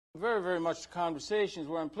very, very much to Conversations,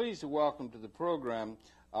 where I'm pleased to welcome to the program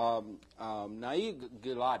Naeim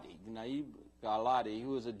Giladi,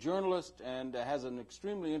 who is a journalist and has an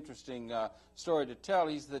extremely interesting story to tell.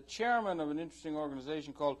 He's the chairman of an interesting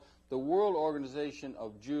organization called the World Organization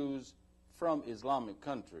of Jews from Islamic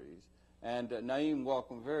Countries. And Naeim,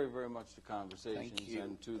 welcome very, very much to Conversations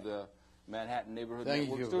and to the Manhattan Neighborhood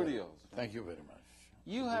Network Studios. Thank you very much.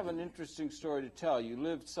 You have an interesting story to tell. You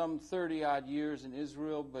lived some 30-odd years in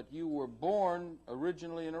Israel, but you were born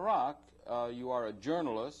originally in Iraq. You are a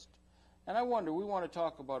journalist. And I wonder, we want to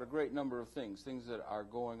talk about a great number of things that are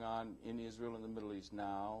going on in Israel and the Middle East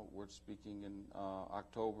now. We're speaking in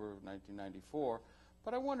October of 1994.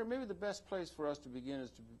 But I wonder, maybe the best place for us to begin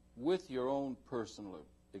is with your own personal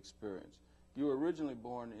experience. You were originally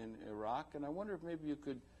born in Iraq, and I wonder if maybe you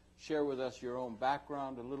could share with us your own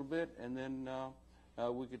background a little bit, and then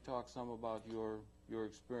we could talk some about your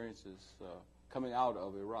experiences coming out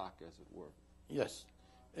of Iraq, as it were. Yes.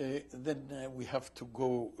 Then we have to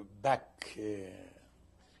go back a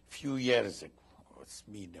few years ago. It's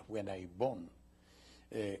been when I born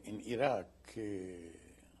in Iraq.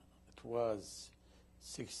 It was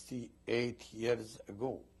 68 years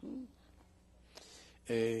ago.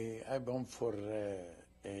 I born for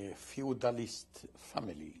a feudalist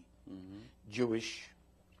family, Jewish,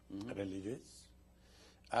 religious.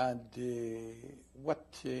 And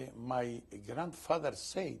what my grandfather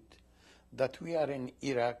said, that we are in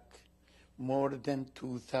Iraq more than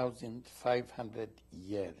 2,500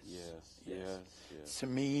 years. Yes. It's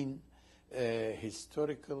mean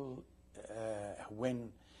historical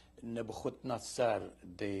when Nebuchadnezzar,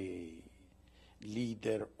 the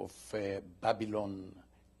leader of Babylon,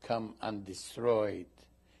 come and destroyed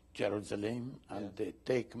Jerusalem and they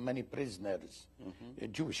take many prisoners,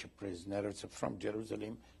 Jewish prisoners from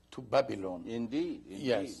Jerusalem to Babylon. Indeed.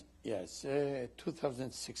 Yes,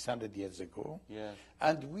 2,600 years ago. Yes.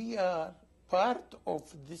 And we are part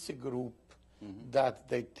of this group that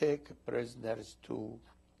they take prisoners to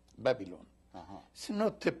Babylon. It's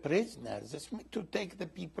not the prisoners, it's to take the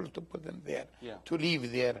people to put them there, to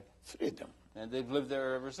live their freedom. And they've lived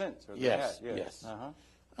there ever since. Or Yes.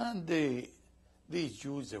 And these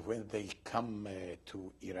Jews, when they come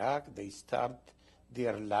to Iraq, they start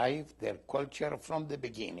their life, their culture from the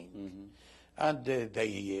beginning. And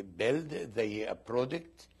they build, they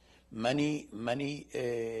product many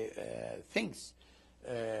things.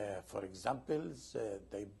 For example,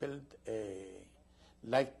 they build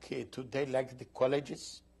like today, like the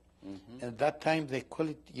colleges. At that time, they call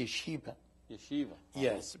it yeshiva. Yeshiva.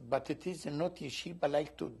 Yes, but it is not yeshiva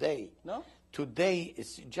like today. No? Today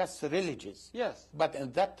it's just religious. Yes. But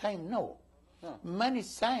at that time, no. Many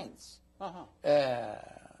science,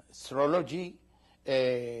 astrology,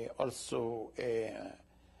 also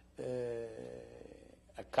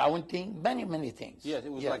accounting, many things. Yes,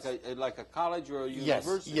 it was like a college or a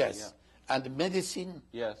university. Yes. And medicine.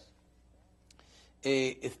 Yes.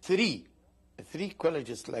 Three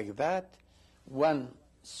colleges like that. One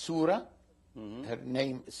Surah, her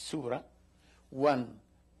name is Surah. One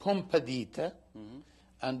Pompadita,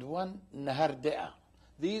 and one Nahardea.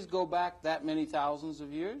 These go back that many thousands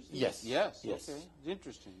of years? Yes. Okay. It's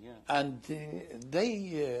interesting, And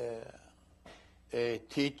they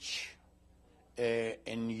teach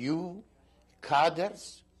a new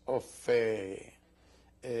cadres of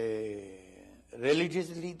religious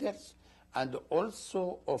leaders and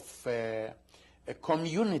also of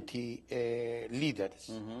community leaders.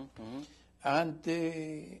 And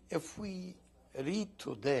if we read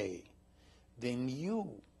today the new,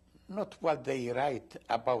 not what they write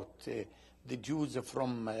about the Jews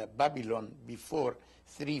from Babylon before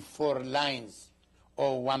 3-4 lines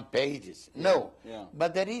or 1 pages. No,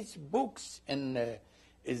 but there is books in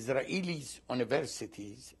Israeli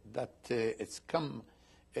universities that it's come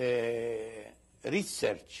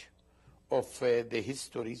research of the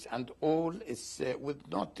histories, and all is with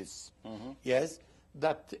notice. Yes,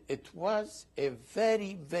 that it was a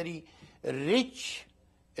very rich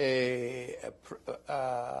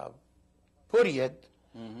period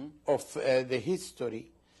of the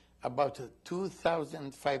history, about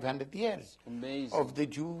 2,500 years. Amazing. Of the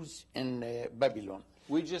Jews in Babylon.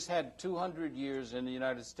 We just had 200 years in the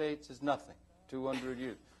United States. It's nothing. 200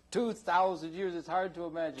 years. 2,000 years, it's hard to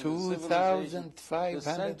imagine. 2,500 the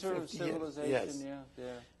center of civilization,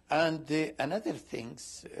 yes. And another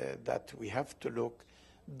things that we have to look,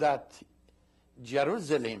 that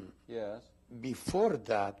Jerusalem, before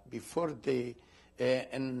that, before the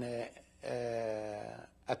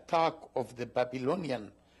attack of the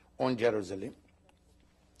Babylonian on Jerusalem,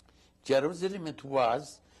 it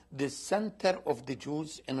was the center of the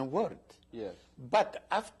Jews in the world. Yes. But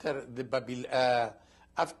after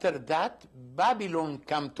after that, Babylon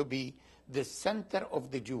come to be the center of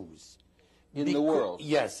the Jews. In the world.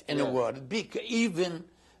 Yes, in the world. Because even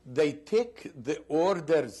they take the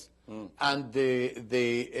orders and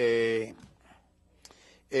the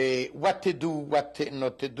what to do, what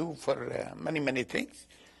not to do for many things.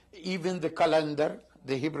 Even the calendar,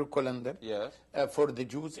 the Hebrew calendar, yes, for the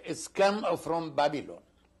Jews, is come from Babylon.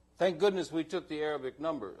 Thank goodness we took the Arabic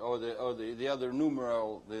number, or the other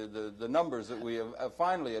numeral, the numbers that we have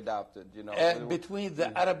finally adopted. You know, between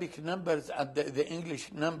the Arabic numbers and the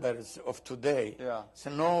English numbers of today, it's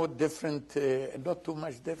no different, not too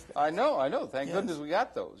much different. I know. Thank goodness we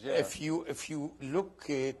got those. Yeah. If you look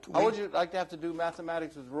to how would you like to have to do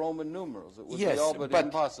mathematics with Roman numerals? It would be yes, all but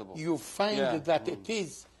impossible. You find that it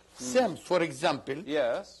is same. For example,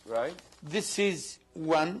 yes, right. This is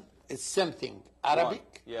one is something Arabic.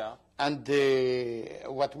 Yeah. And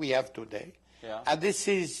what we have today. Yeah. And this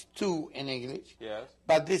is 2 in English. Yes.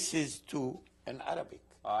 But this is 2 in Arabic.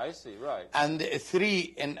 I see, right. And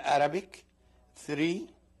 3 in Arabic, 3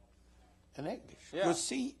 in English. Yeah. You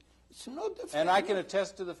see, it's no different. And I can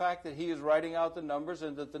attest to the fact that he is writing out the numbers,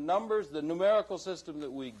 and that the numbers, the numerical system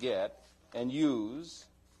that we get and use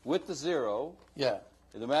with the zero,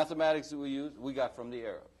 the mathematics that we use, we got from the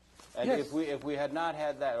Arab. And if we had not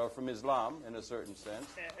had that, or from Islam in a certain sense,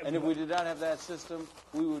 and if we did not have that system,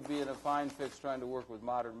 we would be in a fine fix trying to work with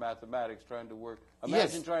modern mathematics, trying to work.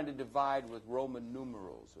 Imagine trying to divide with Roman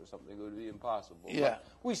numerals or something. It would be impossible. Yeah.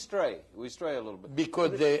 But we stray a little bit.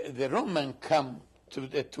 Because the Roman come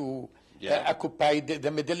to occupy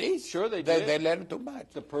the Middle East. Sure, they did. They learned too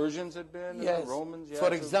much. The Persians had been, yes. and the Romans. Yeah,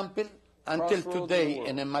 for example, until today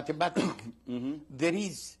in a mathematics, there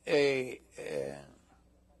is a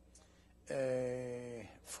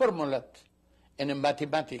formula in a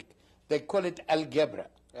mathematics. They call it algebra.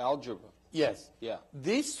 Algebra. Yes. Yeah.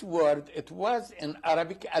 This word, it was in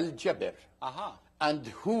Arabic al-jabr. Aha. And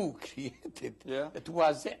who created it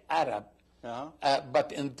was Arab. Uh-huh.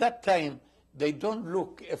 But in that time, they don't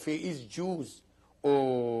look if he is Jews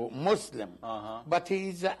or Muslim, but he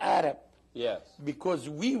is Arab. Yes. Because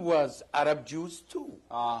we was Arab Jews too.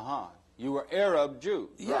 You were Arab Jew.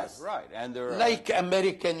 Yes. Right. And they're like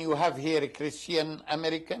American, you have here Christian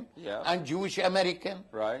American and Jewish American.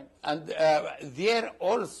 Right. And there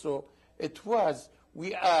also it was,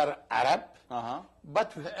 we are Arab,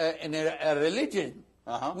 but in a religion,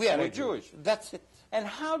 we are Jewish. That's it. And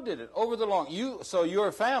how did it, over the long, so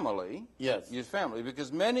your family, yes, your family,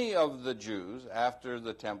 because many of the Jews, after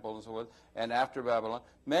the temple and so forth, and after Babylon,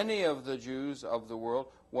 many of the Jews of the world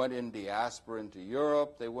went in diaspora into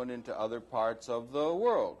Europe, they went into other parts of the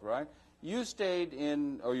world, right? You stayed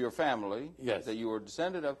in, or your family, that you were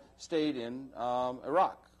descended of, stayed in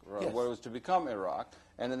Iraq, what was to become Iraq,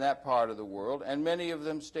 and in that part of the world, and many of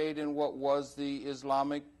them stayed in what was the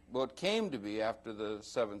Islamic, what came to be after the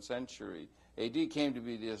 7th century AD, came to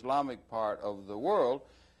be the Islamic part of the world.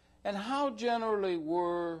 And how generally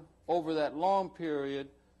were, over that long period,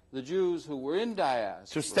 the Jews who were in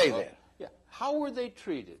diaspora, to stay there? Yeah. How were they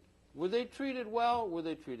treated? Were they treated well? Were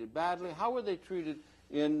they treated badly? How were they treated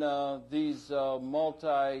in these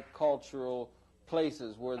multicultural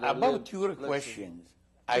places where they About lived? your questions,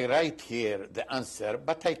 I write here the answer,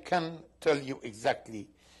 but I can tell you exactly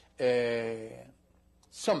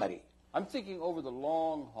summary. I'm thinking over the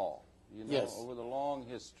long haul. You know, over the long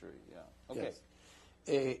history, Okay.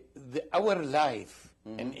 Yes. Our life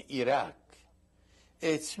in Iraq,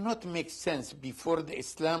 it's not make sense before the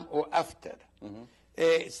Islam or after.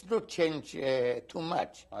 It's not change too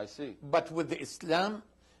much. I see. But with the Islam,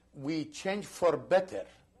 we change for better.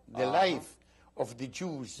 The life of the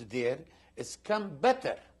Jews there has come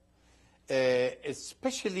better,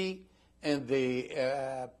 especially in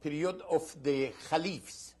the period of the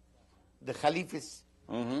Caliphs. The Caliphs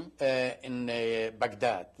in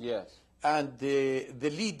Baghdad. Yes. And the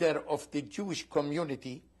leader of the Jewish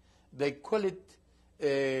community, they call it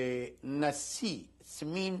Nasi. It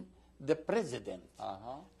means the president.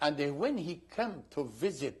 And when he come to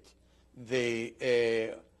visit the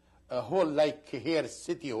hall, like here,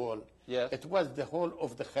 City Hall, it was the hall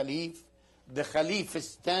of the Khalif. The Khalif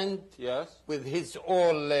stand with his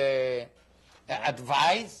all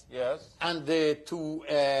advice and to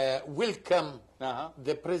welcome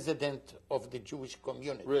the president of the Jewish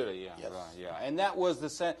community. Really, right, And that was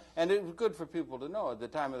the and it was good for people to know at the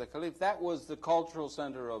time of the Caliph, that was the cultural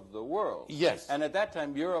center of the world. Yes. And at that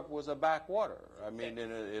time, Europe was a backwater. I mean,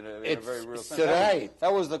 in a very real sense. Right.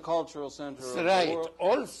 That was the cultural center of the world.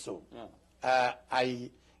 Also, I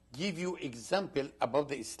give you example about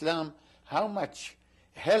the Islam, how much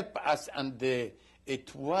help us, and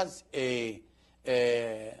it was a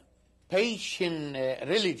Persian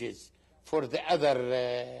religions for the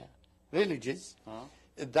other religions,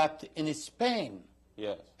 that in Spain,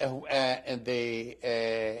 Yes. In the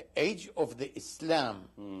age of the Islam,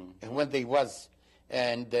 when they was,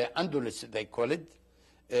 and Andalus they call it,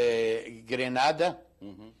 Granada,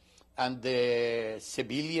 and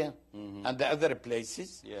Sevilla, and the other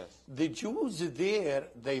places. Yes. The Jews there,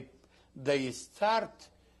 they start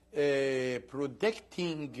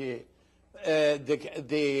protecting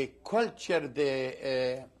the culture,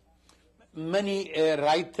 the many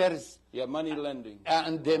writers. Yeah, money lending.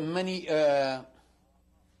 And many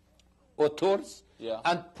authors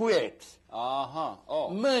and poets. Oh.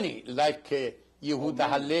 Many, like Yehuda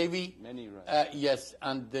Halevi. Many, right. Yes,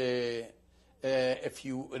 and if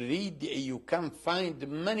you read, you can find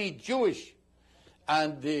many Jewish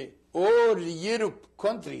and all Europe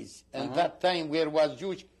countries at that time where was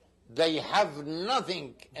Jewish, they have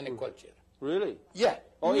nothing in the culture. Really? Yeah.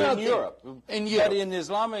 Oh, nothing. in Europe. In Europe. But in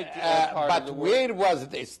Islamic part but of the world. where was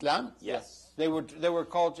the Islam? Yes. They were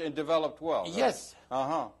cultured and developed well. Right? Yes.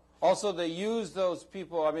 Also, they used those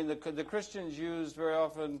people. I mean, the Christians used very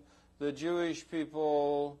often the Jewish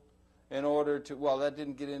people in order to. Well, that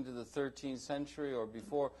didn't get into the 13th century or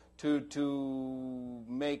before to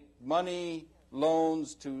make money,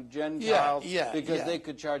 loans to Gentiles because they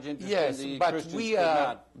could charge interest. Yes, and the but Christians we could are.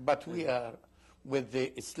 not. But we are with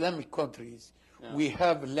the Islamic countries. We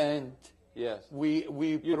have land. Yes. We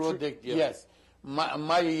protect. Yes.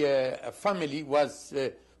 My family was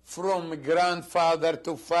from grandfather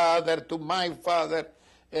to father to my father.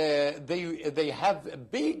 They have a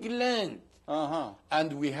big land,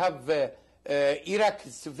 and we have Iraq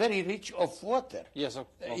is very rich of water. Yes.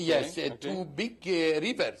 Okay. Yes, two big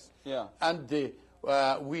rivers. Yeah. And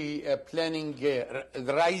we are planning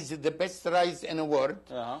rice, the best rice in the world,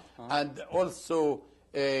 and also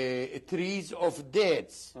trees of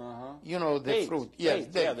dates. You know, the Dates. fruit. Yes,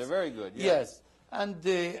 Dates. dates. Yeah, they're very good. Yeah. Yes, and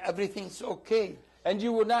everything's okay. And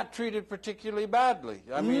you were not treated particularly badly.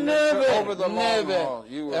 I mean, Never, over the long haul.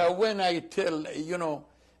 You were. When I tell, you know,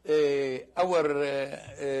 our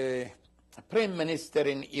prime minister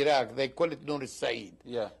in Iraq, they call it Nur Said,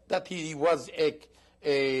 that he was a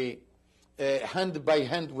hand by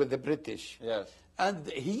hand with the British. Yes. And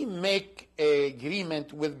he make a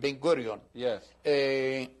agreement with Ben Gurion. Yes.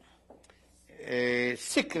 A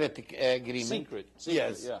secret agreement. Secret.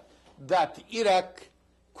 Yes. Yeah. That Iraq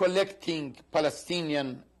collecting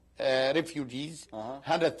Palestinian refugees,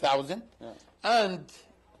 100,000, and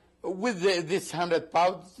with this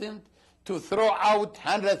 100,000 to throw out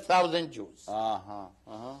 100,000 Jews.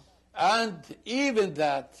 And even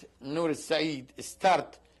that, Nur Said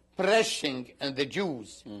start pressing on the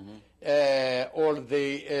Jews, all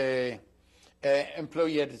the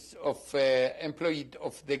employees of employed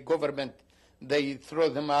of the government, they throw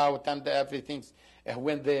them out and everything.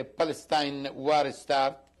 When the Palestine war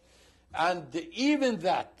start, and even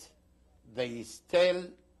that, they still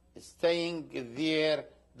staying there.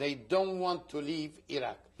 They don't want to leave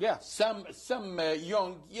Iraq. Yeah. Some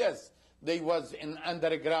young, yes, they was in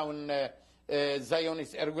underground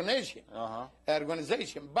Zionist organization,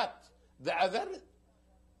 but the other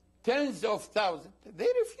tens of thousands, they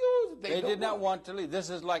refused. They did not want to leave.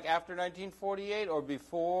 This is like after 1948 or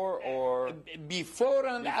before or? Before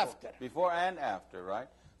and after. Before and after, right?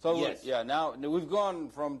 So, yes. Now we've gone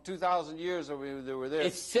from 2,000 years that we were there.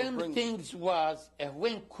 The same things was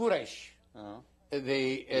when Quraysh,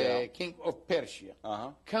 the king of Persia,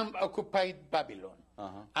 come occupied Babylon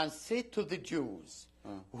and said to the Jews,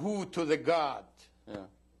 who to the God,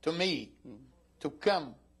 to me, to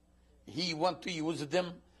come, he want to use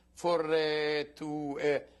them for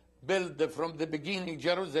to build from the beginning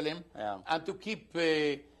Jerusalem and to keep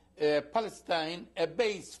Palestine a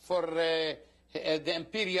base for the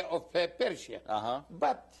Empire of Persia.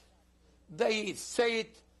 But they say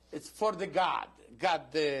it's for the God.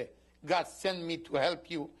 God sent me to help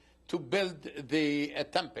you to build the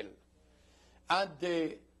temple. And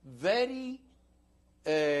very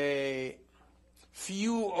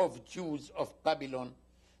few of Jews of Babylon,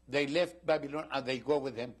 they left Babylon and they go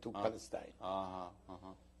with him to Palestine.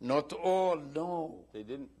 Not all, no. They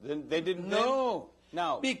didn't. They didn't. No.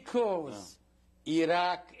 Now, because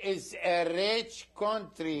Iraq is a rich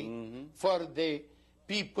country for the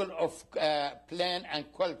people of plan and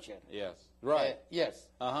culture. Yes. Right. Yes.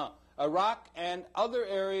 Iraq and other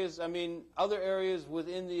areas. I mean, other areas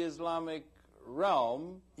within the Islamic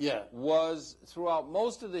realm. Was throughout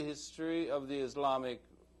most of the history of the Islamic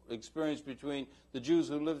experience between the Jews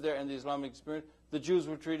who lived there and the Islamic experience. The Jews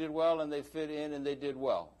were treated well, and they fit in, and they did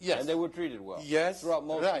well. Yes. And they were treated well. Yes. Throughout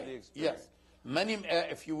most of the experience. Yes. Many,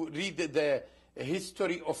 if you read the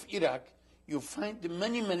history of Iraq, you find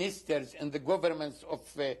many ministers in the governments of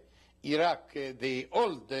Iraq, the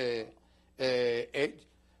old age,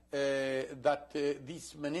 that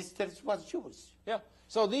these ministers was Jews. Yeah.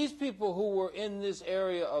 So these people who were in this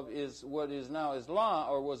area of what is now Islam,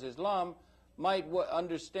 or was Islam, might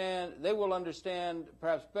understand, they will understand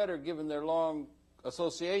perhaps better, given their long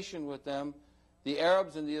association with them, the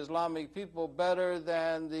Arabs and the Islamic people better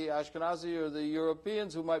than the Ashkenazi or the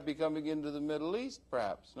Europeans who might be coming into the Middle East,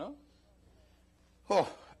 perhaps, no?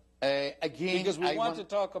 Again, because we want to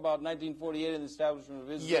talk about 1948 and the establishment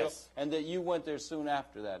of Israel, yes, and that you went there soon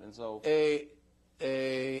after that, and so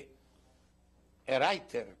a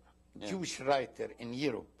writer, Jewish writer in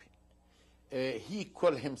Europe, he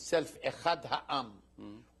called himself Echad Ha'am,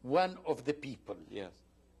 one of the people. Yes.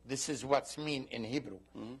 This is what's mean in Hebrew.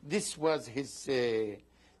 This was his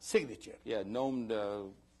signature. Yeah,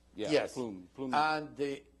 Naeim, yes. Plume.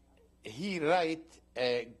 And he write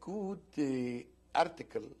a good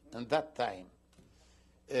article in that time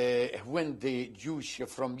when the Jews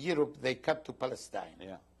from Europe, they come to Palestine.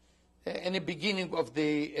 Yeah. In the beginning of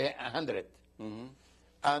the 100.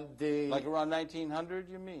 And like around 1900,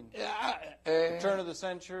 you mean? The turn of the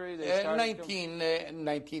century? They started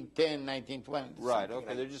 1910, 1920. Right, okay,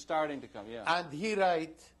 like they're just starting to come, yeah. And he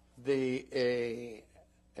write the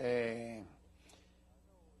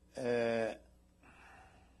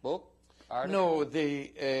book? Article? No,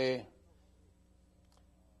 the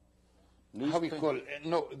how we call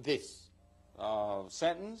no, this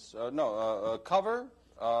sentence? Cover?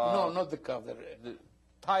 No, not the cover. The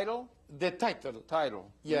title? The title.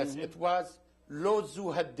 Title. Yes, it was Lo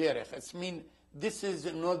Zu Haderech. It means this is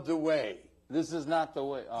not the way. This is not the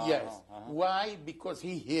way. Yes. Why? Because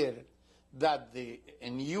he heard that a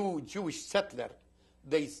new Jewish settler,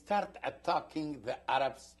 they start attacking the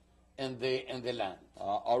Arabs in the land.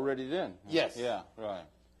 Already then? Yes. Yeah, right.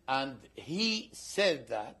 And he said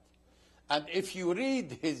that, and if you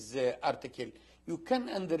read his article, you can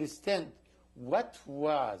understand what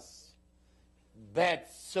was bad,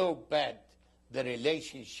 so bad, the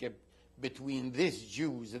relationship between these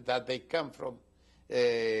Jews that they come from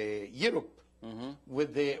Europe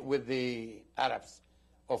with the Arabs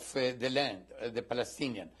of the land, the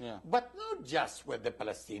Palestinian. Yeah. But not just with the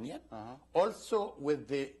Palestinian, also with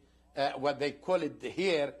the what they call it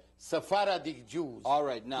here, Sephardic Jews. All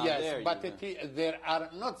right, now yes, there but there are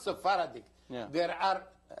not Sephardic. Yeah. There are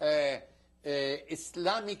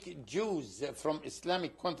Islamic Jews from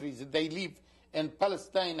Islamic countries. They live in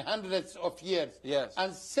Palestine hundreds of years. Yes.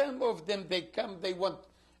 And some of them, they come, they want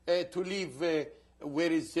to live,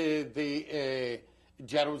 where is the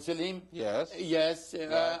Jerusalem? Yes. Yes,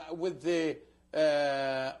 right. With the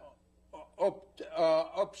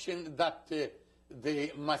option that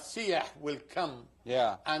the Messiah will come.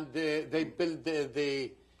 Yeah. And they build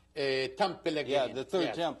the temple again. Yeah, the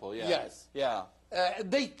third temple, yeah. Yes. Yeah.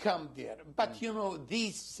 They come there. But, you know,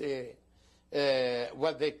 these...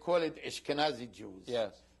 what they call it Ashkenazi Jews.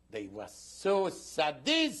 Yes. They were so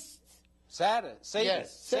sadist. Sadist.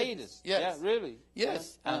 Yes. Sadist. Yes. Yeah, really.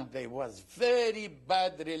 Yes. Yeah. And there was very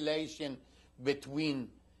bad relation between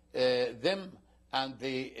them and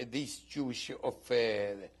these Jewish of,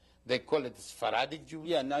 they call it Sephardic Jews.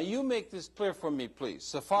 Yeah, now you make this clear for me, please.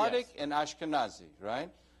 Sephardic and Ashkenazi,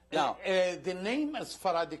 right? Now, the name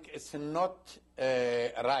Sephardic is not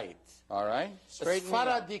right. All right.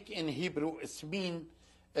 Sephardic in Hebrew is mean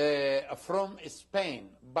from Spain,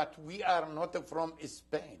 but we are not from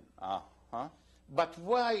Spain. But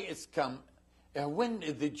why it's come when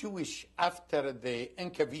the Jewish after the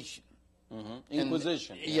Inquisition,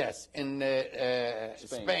 Inquisition, yes, in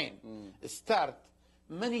Spain start,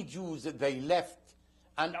 many Jews they left,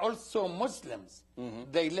 and also Muslims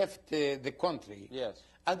they left the country. Yes.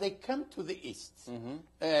 And they come to the East,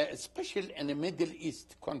 especially in the Middle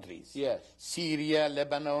East countries. Yes. Syria,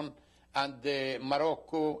 Lebanon, and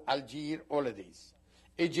Morocco, Algeria, all of these.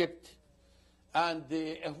 Egypt. And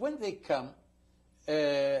when they come,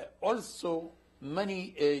 also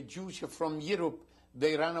many Jews from Europe,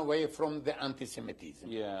 they ran away from the anti-Semitism.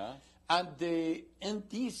 Yeah. And in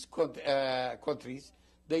these countries,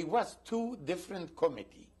 there was two different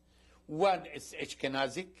committees. One is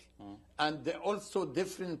Ashkenazic, and also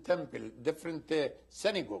different temple, different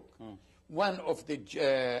synagogue. One of the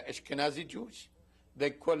Ashkenazi Jews,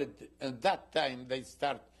 they call it, at that time they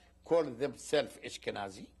start calling themselves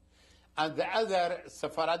Ashkenazi. And the other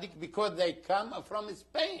Sephardic because they come from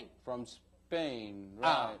Spain. From Spain,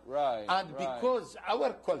 right. And because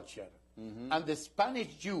our culture and the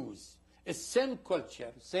Spanish Jews is same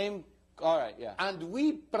culture. Same, all right, yeah. And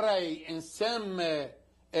we pray in some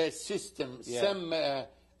system, some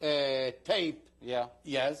tape Yeah.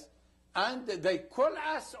 Yes. And they call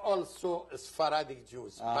us also Sephardic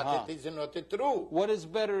Jews, but it is not true. What is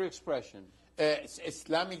better expression? It's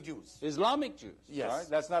Islamic Jews. Islamic Jews. Yes. Right?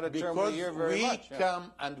 That's not a term we hear very much. Because we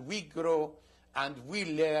come and we grow and we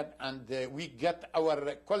learn and we get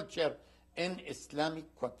our culture in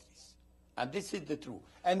Islamic countries. And this is the truth.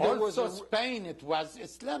 And there also was Spain, it was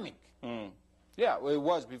Islamic. Yeah, well, it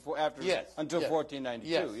was before, after, until 1492.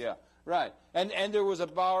 Yes. Yeah, right. And there was a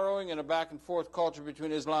borrowing and a back and forth culture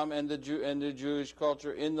between Islam and the Jewish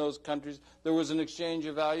culture in those countries. There was an exchange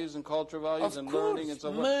of values and cultural values and learning and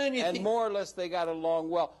so forth. And more or less they got along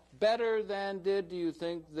well. Better than do you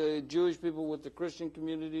think, the Jewish people with the Christian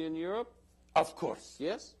community in Europe? Of course.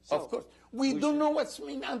 Yes? Of course. We don't know what's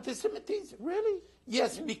mean anti-Semitism. Really?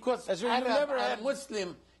 Yes, because Arab and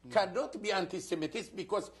Muslim cannot be anti-Semitist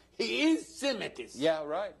because he is Semitist. Yeah,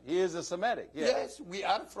 right. He is a Semitic. Yeah. Yes, we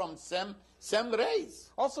are from same race.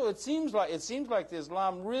 Also, it seems like the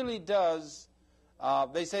Islam really does.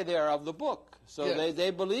 They say they are of the book, so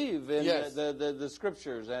they believe in the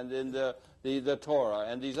scriptures and in the Torah,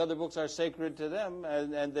 and these other books are sacred to them,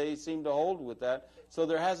 and they seem to hold with that. So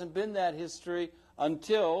there hasn't been that history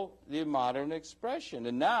until the modern expression,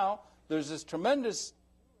 and now there's this tremendous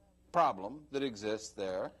problem that exists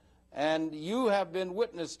there, and you have been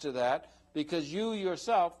witness to that because you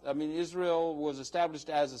yourself, I mean, Israel was established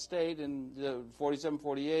as a state in 47,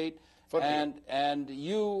 48, and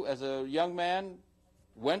you as a young man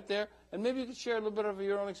went there, and maybe you could share a little bit of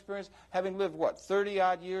your own experience, having lived, what,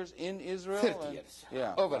 30-odd years in Israel? 30 years,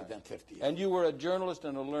 over than 30 years. And you were a journalist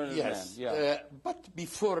and a learned man. Yeah. But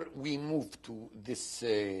before we move to this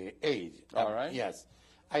age, all right. Yes,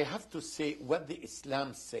 I have to say what the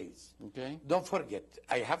Islam says. Okay. Don't forget,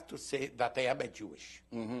 I have to say that I am a Jewish.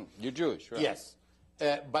 You're Jewish, right? Yes.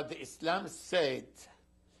 But the Islam said,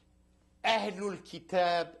 Ahlul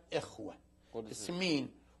Kitab Ikhwa. It means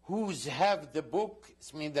who's have the book,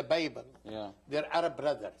 it means the Bible. Yeah. They're Arab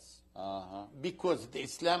brothers. Because the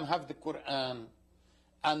Islam have the Quran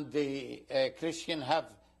and the Christian have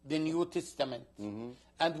the New Testament.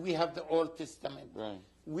 And we have the Old Testament. Right.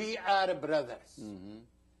 We are brothers.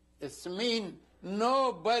 It means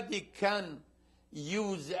nobody can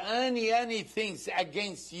use any things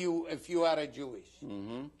against you if you are a Jewish.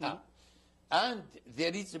 And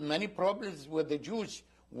there is many problems with the Jews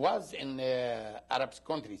was in Arab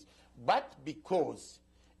countries. But because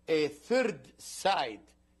a third side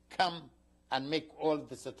come and make all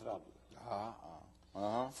this trouble.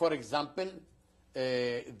 For example,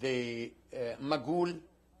 the Magoolian.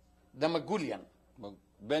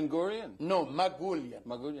 Ben Gurion? No, Magoolian.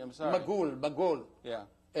 Magoolian, I'm sorry. Magul. Yeah.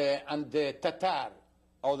 And the Tatar.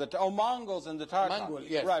 Mongols and the Tatars. Mongol,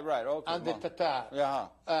 yes. Right, okay. And the Tatar. Yeah.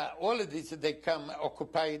 All of this, they come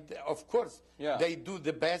occupied. Of course, they do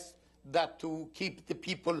the best that to keep the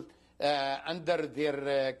people under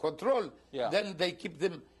their control. Then they keep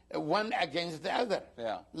them one against the other.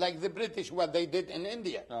 Like the British, what they did in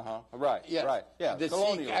India. Right, right. Yeah, the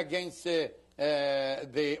Sikh against the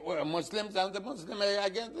Muslims and the Muslims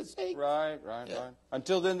against the Sikh. Right.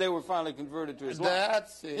 Until then, they were finally converted to Islam.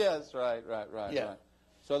 That's it. Yes, right.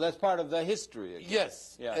 So that's part of the history again.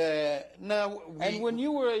 Yes. Now and when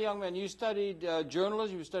you were a young man, you studied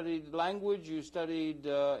journalism, you studied language, you studied,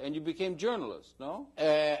 and you became journalist, no?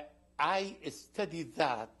 I studied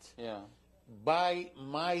that by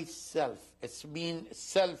myself. It's been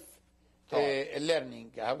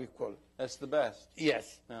self-learning, how we call it. That's the best.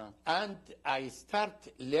 Yes. And I start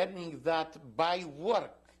learning that by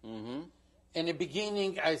work. In the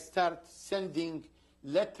beginning, I start sending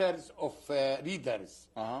letters of readers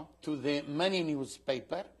to the many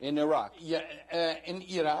newspaper. In Iraq? Yeah, in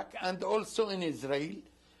Iraq and also in Israel.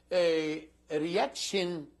 A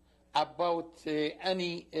reaction about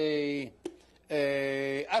any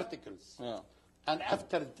articles. And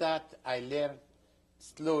after that, I learned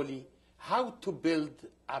slowly how to build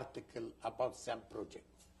article about some project.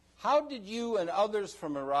 How did you and others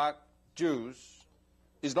from Iraq, Jews,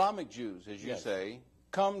 Islamic Jews, as you say,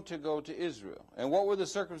 come to go to Israel? And what were the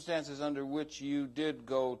circumstances under which you did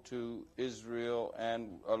go to Israel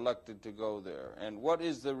and elected to go there? And what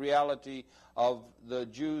is the reality of the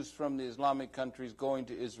Jews from the Islamic countries going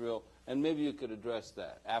to Israel? And maybe you could address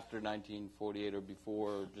that after 1948 or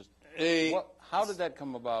before. Or just how did that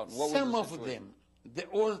come about? What some of them, the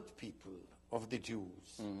old people of the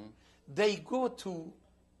Jews, they go to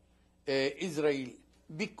Israel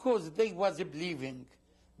because they was believing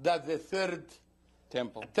that the third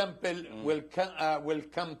temple will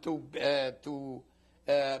come to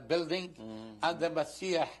building, and the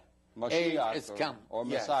Mashiach is come, or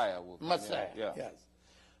Messiah will come. Messiah, yes.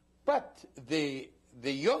 But the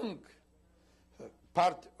young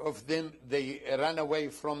Part of them, they ran away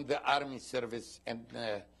from the army service in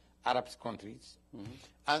Arab countries.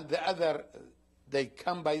 And the other, they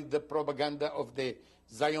come by the propaganda of the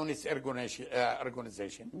Zionist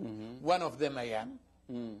organization. One of them I am,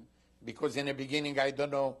 because in the beginning I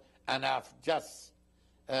don't know enough, just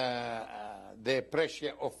the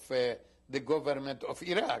pressure of the government of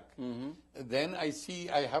Iraq. Then I see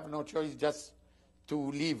I have no choice just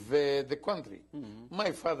to leave the country.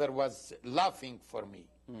 My father was laughing for me.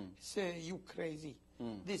 He said, "You crazy.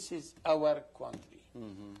 This is our country,"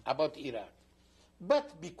 about Iraq.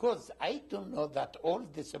 But because I don't know that all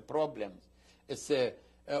these problems is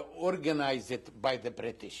organized by the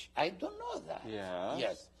British. I don't know that.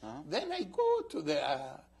 Yes. Then I go to the,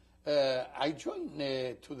 I join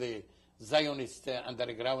to the Zionist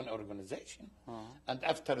underground organization. And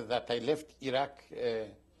after that I left Iraq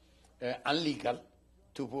illegal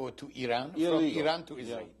to go to Iran, Illegal. from Iran to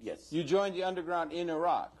Israel. Yes. You joined the underground in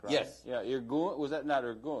Iraq, right? Yes. Yeah, Irgun, was that not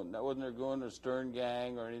Irgun? That wasn't Irgun or Stern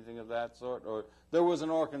Gang or anything of that sort? Or there was an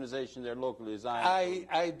organization there locally, Zionist?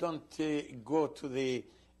 I don't go to the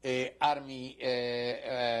army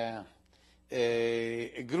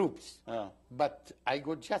groups, but I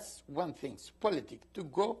go just one thing, politics, to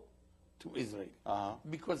go to Israel,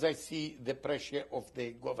 because I see the pressure of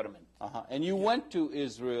the government. And you went to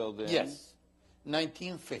Israel then? Yes.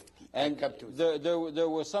 1950. And there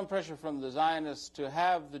was some pressure from the Zionists to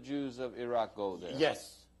have the Jews of Iraq go there.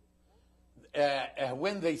 Yes.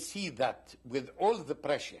 When they see that with all the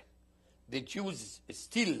pressure, the Jews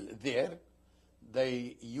still there,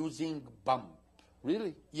 they using bomb.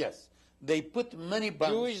 Really? Yes. They put many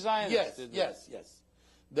bombs. Jewish Zionists? Yes.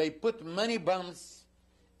 They put many bombs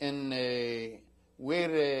in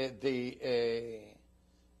where the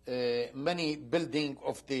many building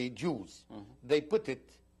of the Jews. They put it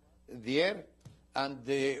there, and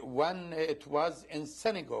one it was in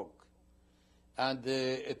synagogue, and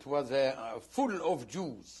it was full of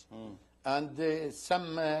Jews, and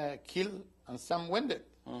some killed and some wounded,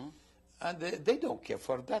 and they don't care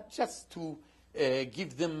for that. Just to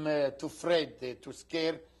give them to afraid, to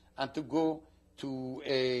scare, and to go to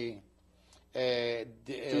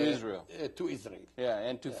Israel. To Israel. Yeah,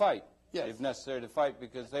 and to fight. Yes. If necessary, to fight,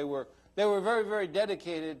 because they were very, very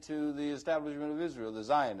dedicated to the establishment of Israel, the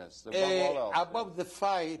Zionists, above all else. Above the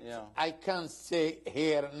fight, I can't say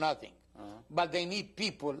here nothing. But they need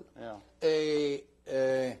people,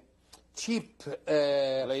 cheap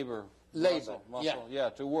labor. Muscle,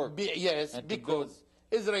 to work. Yes, because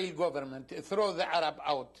Israel government throw the Arab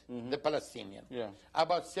out, the Palestinian,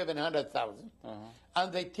 about 700,000,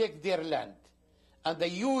 and they take their land, and they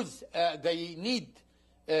use, they need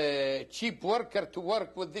cheap worker to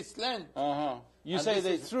work with this land. You say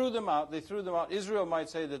they threw them out. They threw them out. Israel might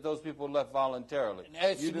say that those people left voluntarily.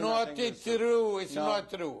 It's not true. It's not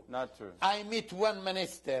true. Not true. I meet one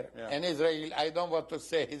minister in Israel. I don't want to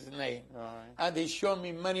say his name. And he showed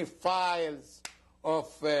me many files of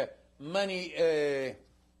many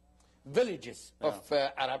villages of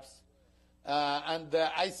Arabs. And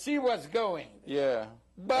I see what's going.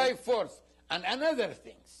 By force. And another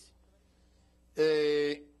things.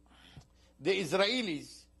 The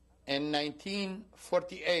Israelis in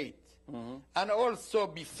 1948, and also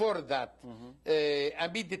before that,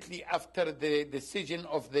 immediately after the decision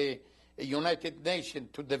of the United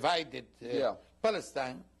Nations to divide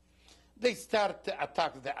Palestine, they start to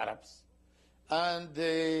attack the Arabs. And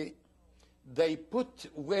they put,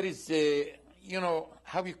 where is,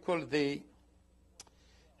 how you call the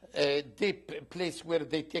deep place where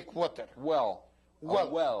they take water? Well.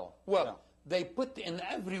 They put in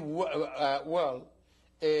every well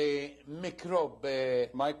a microbe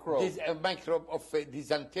of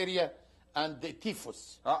dysentery and the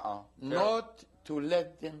typhus. Not to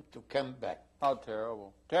let them to come back. How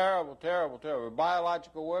terrible. Terrible.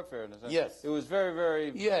 Biological warfare, in a sense. Yes. It was very,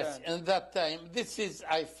 very... Yes, and that time, this is,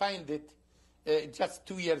 I find it, just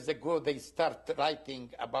 2 years ago, they start writing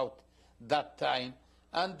about that time.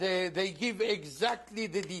 And they give exactly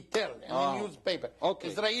the detail in the newspaper,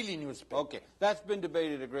 Israeli newspaper. Okay, that's been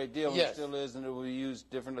debated a great deal, and it still is, and it will be used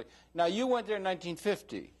differently. Now, you went there in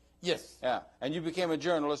 1950. Yes. Yeah, and you became a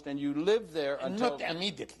journalist, and you lived there until... Not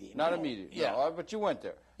immediately. Not immediately, no, but you went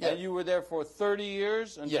there. And you were there for 30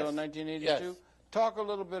 years until 1982? Yes. Talk a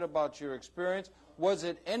little bit about your experience. Was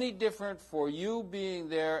it any different for you being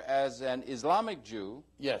there as an Islamic Jew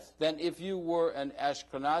than if you were an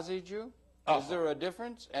Ashkenazi Jew? Is there a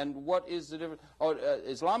difference? And what is the difference?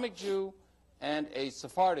 Islamic Jew and a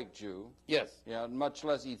Sephardic Jew. Yes. Yeah, much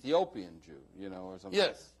less Ethiopian Jew, or something.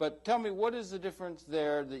 Yes. But tell me, what is the difference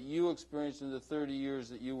there that you experienced in the 30 years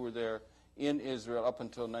that you were there in Israel up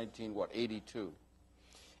until 82?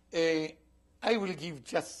 I will give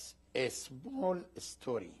just a small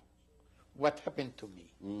story. What happened to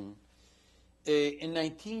me? In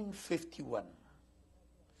 1951,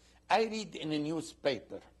 I read in a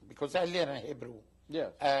newspaper, because I learn Hebrew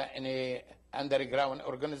in an underground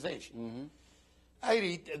organization. I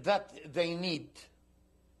read that they need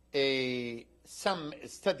some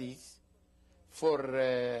studies for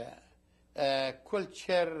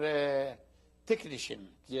culture technicians.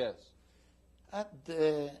 Yes.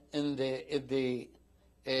 In the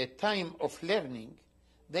time of learning,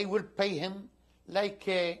 they will pay him like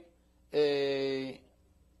a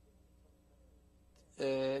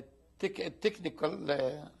technical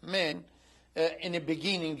man in the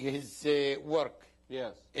beginning his work,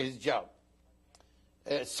 his job,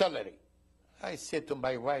 salary. I said to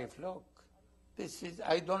my wife, look,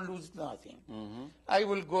 I don't lose nothing. I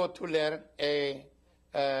will go to learn a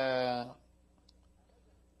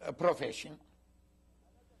profession.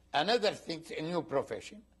 Another thing, a new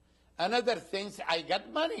profession. Another thing, I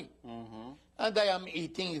got money. And I am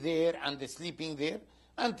eating there and sleeping there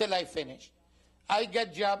until I finish. I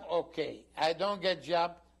get job, okay. I don't get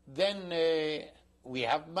job, then we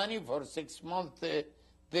have money for 6 months,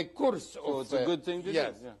 the course. So it's a good thing to do.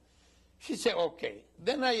 Yeah. She said, okay.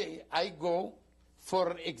 Then I go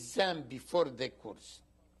for exam before the course.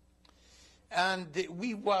 And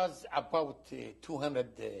we was about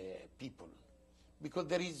 200 people, because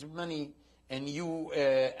there is money, and you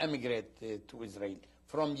emigrate to Israel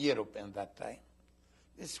from Europe in that time.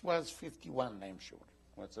 This was 51, I'm sure.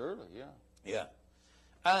 That's early, yeah. Yeah.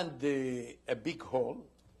 And a big hall.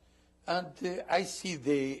 And I see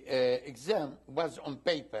the exam was on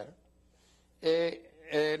paper,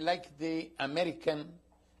 like the American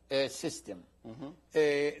system.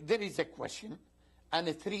 There is a question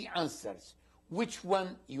and 3 answers. Which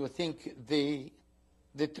one you think the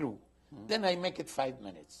true? Then I make it 5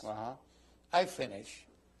 minutes. I finish.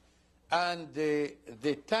 And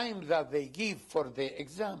the time that they give for the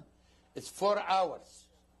exam is 4 hours.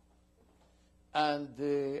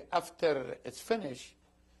 And after it's finished,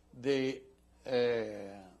 the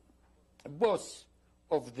boss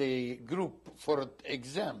of the group for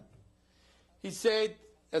exam, he said,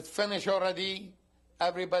 it's finished already.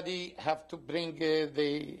 Everybody have to bring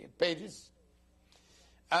the pages.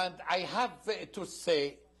 And I have to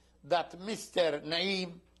say that Mr.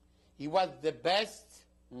 Naeim, he was the best,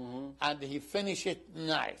 and he finished it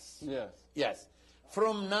nice. Yes. Yes.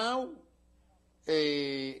 From now,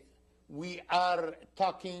 we are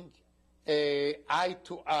talking eye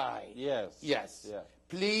to eye. Yes. Yes. Yeah.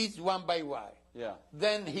 Please, one by one. Yeah.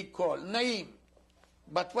 Then he called, Naeim.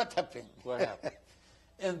 But what happened? What happened?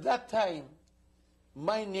 In that time,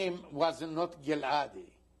 my name was not Giladi.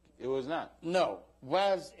 It was not? No.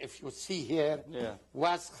 Was, if you see here,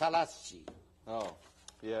 was Khalaschi. Oh,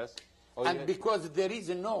 yes. Oh, and because there is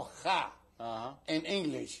no Kha in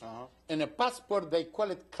English, in a passport they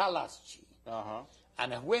call it Khalaschi.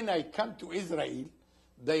 And when I come to Israel,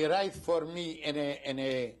 they write for me in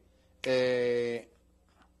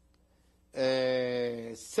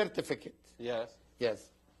a certificate. Yes. Yes.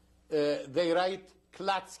 They write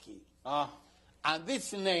Khalaschi. And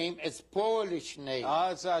this name is Polish name.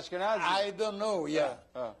 It's Ashkenazi. I don't know,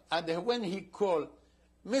 And when he called,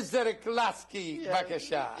 Mr. Khalaschi,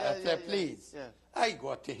 Bakasha, I said, please. I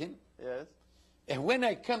go to him. Yes. And when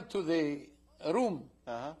I come to the room,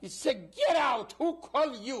 he said, get out, who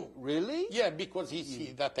called you? Really? Yeah, because he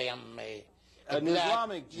see that I am an black.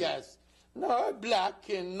 Islamic Jew. Yes. No, black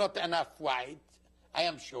and not enough white, I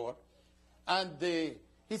am sure. And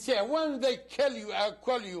he said, when they kill you, I'll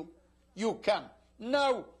call you. You come.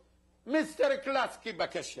 No, Mr. Khalaschi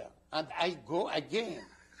Bakasha. And I go again.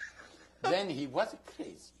 Then he was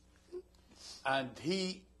crazy. And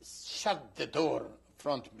he shut the door in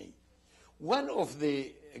front of me. One of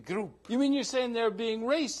the group... You mean you're saying they're being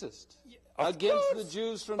racist against the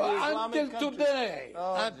Jews from the Islamic countries? Until today.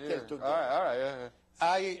 Oh, until today. All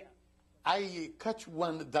right. I catch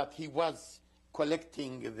one that he was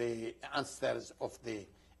collecting the answers of the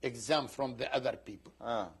exam from the other people.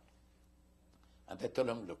 And I told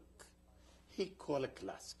him, look, he called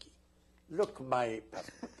Khalaschi. Look, my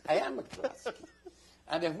passport. I am a Khalaschi.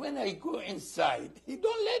 And then when I go inside, he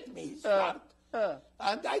don't let me start.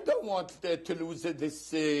 And I don't want to lose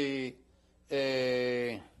this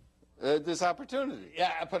opportunity.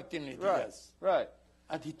 Yeah, opportunity, right. Yes. Right.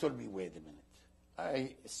 And he told me, wait a minute.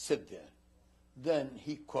 I sit there. Then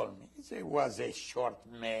he called me. He was a short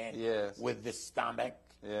man with the stomach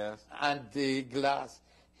and the glass.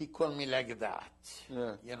 He called me like that,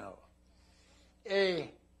 you know.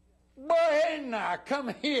 Bohena,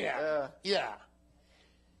 come here. Yeah.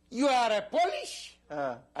 you are a Polish?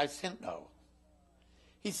 I said, no.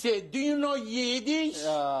 He said, do you know Yiddish?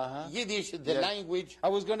 Yiddish is the language. I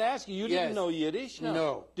was going to ask you, you didn't know Yiddish?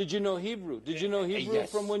 No. Did you know Hebrew? Did you know Hebrew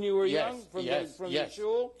Yes. from when you were Yes. young? From Yes. the Yes.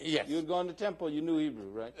 shul? Yes. You had gone to temple, you knew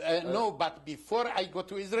Hebrew, right? No, but before I go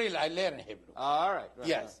to Israel, I learned Hebrew. All right.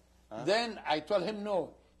 Yes. Then I told him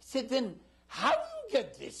no. He said, then how you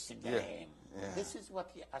get this name? This is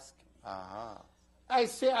what he asked me. I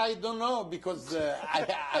say, I don't know, because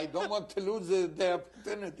I don't want to lose the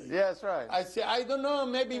opportunity. Yes, right. I say, I don't know,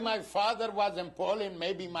 maybe my father was in Poland,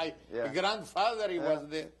 maybe my grandfather he was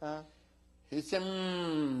there. He said,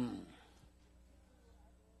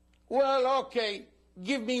 well, okay,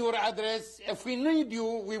 give me your address. If we need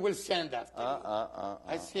you, we will send after you.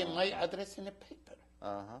 I say, my address in a paper.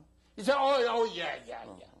 He said, oh, yeah.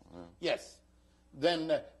 Yes.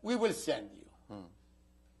 Then we will send you.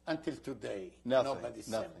 Until today, nobody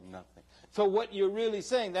sent me. Nothing. So what you're really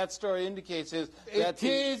saying, that story indicates, is that it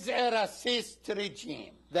is a racist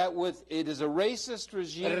regime. It is a racist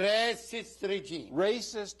regime. Racist regime.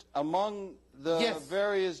 Racist among the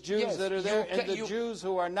various Jews that are there, and the Jews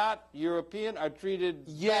who are not European are treated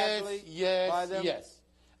badly by them. Yes.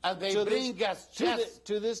 And they bring us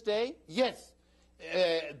to this day. Yes,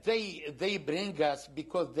 they bring us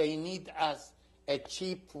because they need us. A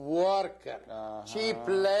cheap worker, cheap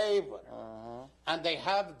labor. And they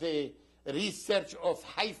have the research of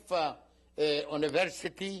Haifa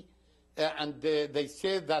University, and they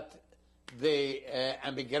say that the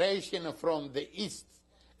immigration from the East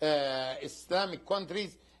Islamic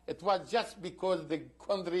countries, it was just because the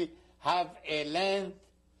country have a land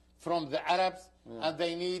from the Arabs, and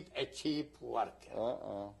they need a cheap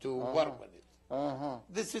worker to work with it.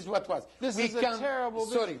 This is what was. This is a terrible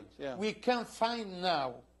Sorry, business. we can find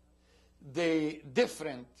now the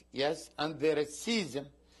different, and the racism,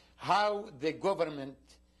 how the government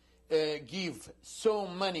give so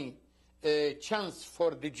many chance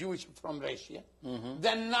for the Jewish from Russia,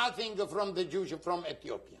 then nothing from the Jewish from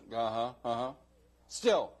Ethiopia.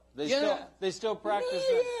 Still. They still practice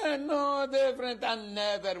that. No different, and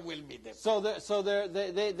never will be different. So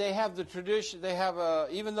they have the tradition. They have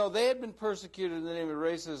even though they had been persecuted in the name of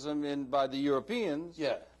racism by the Europeans.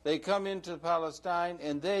 They come into Palestine,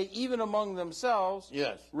 and they, even among themselves,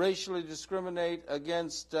 racially discriminate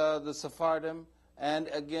against the Sephardim and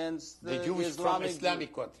against the Jews from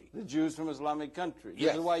Islamic country. The Jews from Islamic countries.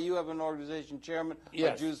 This is why you have an organization chairman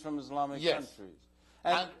of Jews from Islamic countries.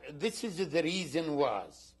 And this is the reason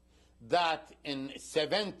was that in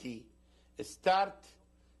 70 start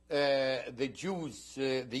the Jews,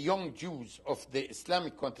 the young Jews of the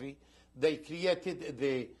Islamic country, they created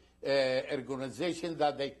the organization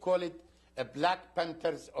that they call it Black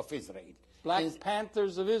Panthers of Israel. Black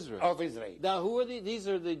Panthers of Israel. Of Israel. Now, who are these? These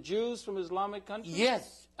are the Jews from Islamic countries?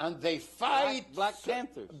 Yes, and they fight Black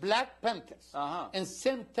Panthers. Black Panthers. And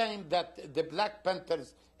same time that the Black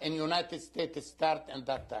Panthers in United States start at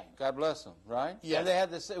that time. God bless them, right? Yes. And they had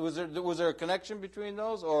this. Was there a connection between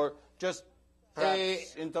those, or just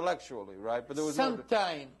perhaps intellectually, right? But there was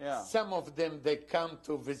sometime some of them they come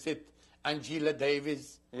to visit Angela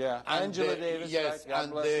Davis. Angela Davis. Yes, right?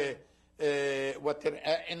 God bless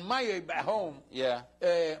in my home.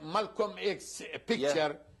 Malcolm X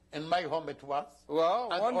picture in my home it was. Well,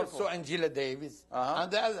 and wonderful. Also Angela Davis and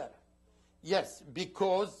the other. Yes,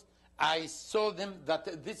 because I saw them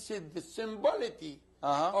that this is the symbolity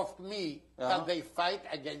of me that they fight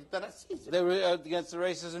against the racism. They were against the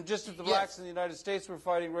racism, just as the blacks in the United States were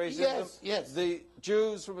fighting racism. Yes. The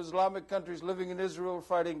Jews from Islamic countries living in Israel were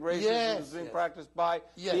fighting racism that was being practiced by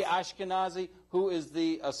the Ashkenazi, who is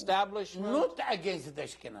the establishment. Not against the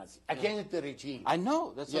Ashkenazi, against the regime. I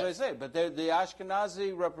know, that's what I say. But the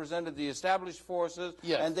Ashkenazi represented the established forces,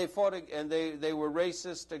 and they fought, and they were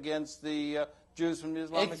racist against the Jews from the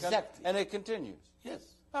Islamic countries. And it continues. Yes.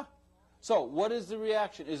 So, what is the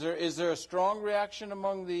reaction? Is there a strong reaction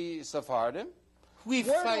among the Sephardim? Where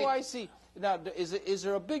do I see now? Is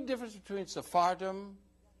there a big difference between Sephardim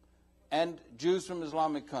and Jews from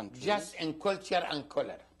Islamic countries? Just in culture and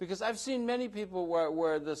color. Because I've seen many people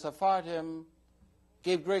where the Sephardim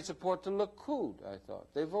gave great support to Likud, I thought.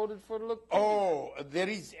 They voted for Likud. Oh, there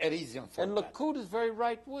is a reason for and that. And Likud is very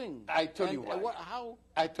right-wing. I tell you why. How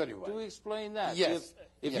I tell you why. Do we explain that? Yes.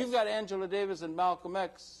 If you've got Angela Davis and Malcolm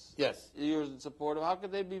X, you're in support of, how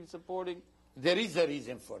could they be supporting? There is a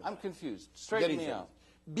reason for that. I'm confused. Straighten me out.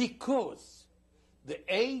 Because the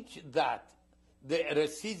age that the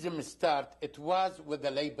racism started, it was with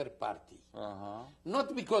the Labour Party.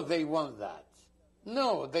 Not because they want that.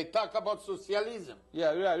 No, they talk about socialism.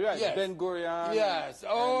 Yeah, Yes. Ben Gurion. Yes,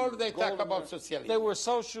 or they talk Golda about Meir. socialism. They were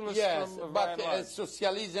socialists Yes, from but by and large.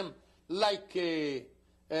 socialism like the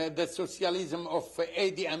socialism of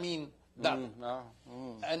Idi Amin Dada.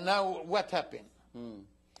 And now what happened?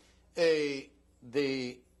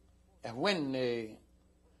 When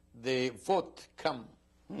the vote come,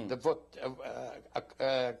 the vote,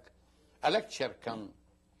 a lecture come,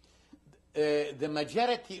 the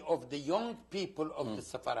majority of the young people of the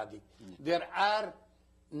Sephardi, there are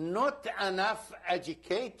not enough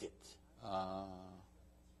educated.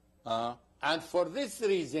 And for this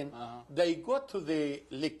reason, they go to the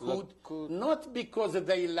Likud, not because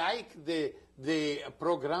they like the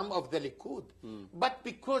program of the Likud, but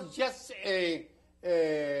because just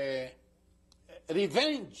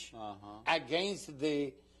revenge against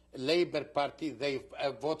the Labor Party, they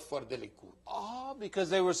vote for the Likud. Oh, because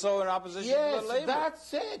they were so in opposition Yes, to the Labor.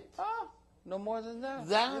 that's it. No more than that.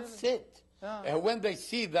 That's really? it. When they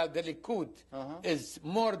see that the Likud is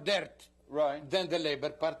more dirt than the Labor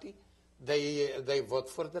Party, they vote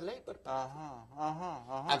for the Labor Party.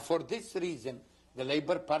 And for this reason, the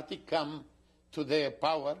Labor Party come to the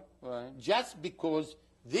power just because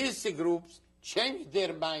these groups change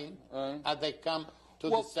their mind and they come to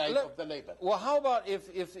the side of the Labor. Well, how about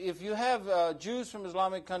if you have Jews from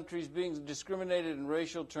Islamic countries being discriminated in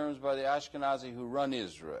racial terms by the Ashkenazi who run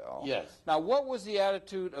Israel? Yes. Now, what was the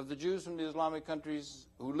attitude of the Jews from the Islamic countries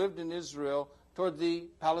who lived in Israel toward the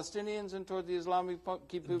Palestinians and toward the Islamic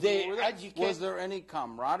people? Was there any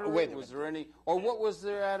camaraderie? Was there any, or what was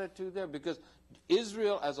their attitude there? Because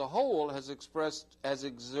Israel as a whole has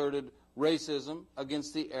exerted racism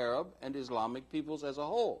against the Arab and Islamic peoples as a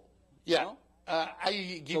whole. Yeah. You know?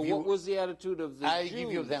 What was the attitude of the Jews? I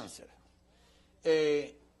give you the answer.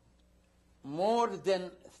 More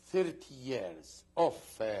than 30 years of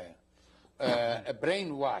a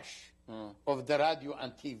brainwash of the radio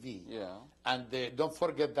and TV. Yeah. And don't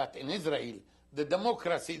forget that in Israel, the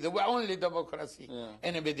democracy, the only democracy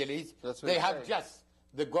in the Middle East, they have just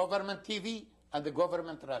the government TV and the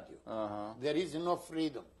government radio. There is no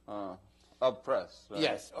freedom. Of press. Right?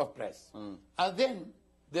 Yes, of press. And then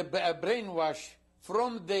the brainwash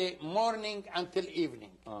from the morning until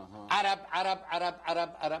evening. Arab, Arab, Arab, Arab,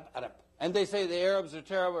 Arab, Arab. And they say the Arabs are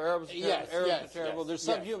terrible, Arabs are terrible, Yes, Arabs yes, are terrible. yes, They're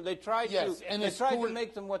subhuman. They tried to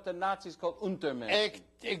make them what the Nazis called Untermenschen.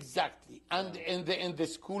 Exactly. And in the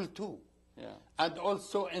school too. Yeah. And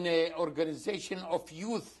also in an organization of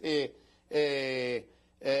youth, they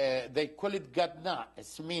call it Gadna.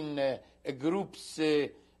 It means groups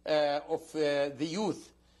of the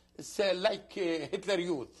youth. It's like Hitler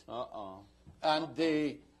Youth. And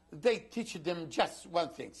they teach them just one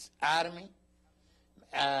thing: army,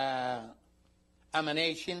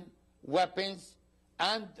 ammunition, weapons,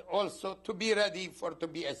 and also to be ready to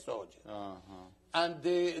be a soldier. And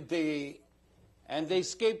they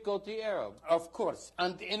scapegoat the Arab. Of course.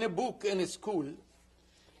 And in a book in a school,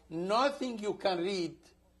 nothing you can read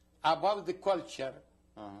about the culture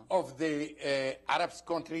of the Arab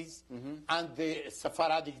countries and the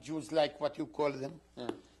Sephardic Jews, like what you call them.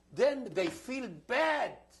 Then they feel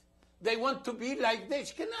bad. They want to be like the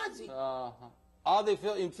Ashkenazi. They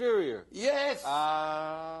feel inferior. Yes.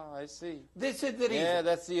 I see. This is the reason. Yeah,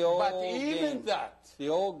 that's the old But even game. that. The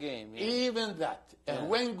old game. Yeah. Even that.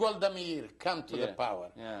 When Golda Meir come to the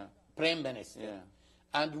power, Prime Minister,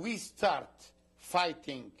 and we start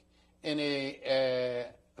fighting in a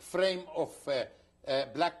frame of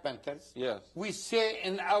Black Panthers, we say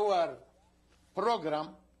in our program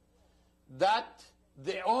that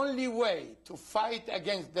the only way to fight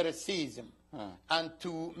against the racism and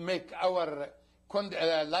to make our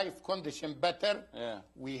life condition better,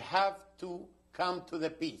 we have to come to the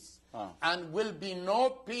peace. And will be no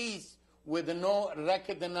peace with no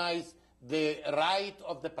recognize the right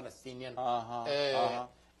of the Palestinian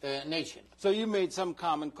nation. So you made some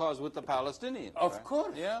common cause with the Palestinians. Of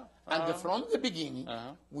course. Yeah. And from the beginning,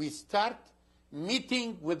 we start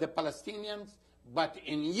meeting with the Palestinians, but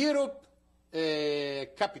in Europe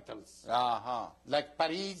capitals, like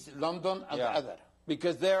Paris, London, and other.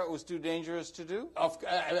 Because there it was too dangerous to do?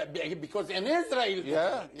 Because in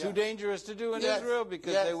Israel... too dangerous to do in Israel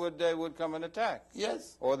because they would come and attack.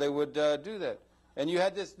 Yes. Or they would do that. And you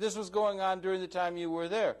had this was going on during the time you were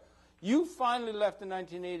there. You finally left in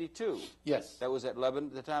 1982. Yes. That was at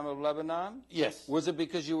the time of Lebanon? Yes. Was it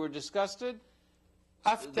because you were disgusted?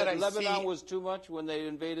 After Lebanon was too much when they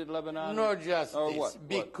invaded Lebanon? No, just or this. What?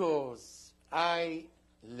 Because I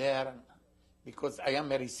learned because I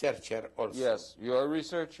am a researcher also. Yes, you're a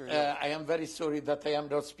researcher. Yes. I am very sorry that I am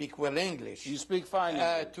not speak well English. You speak fine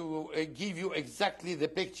English. To give you exactly the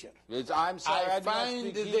picture. I'm sorry, I do not find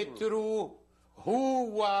speak the Hebrew. true who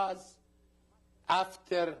was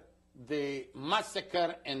after the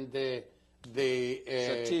massacre and the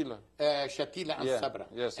Shatila. Shatila and Yeah. Sabra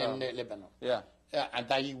Yes, in Lebanon. Yeah.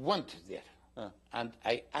 And I went there. And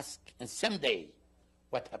I asked, and someday,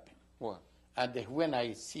 what happened? What? And when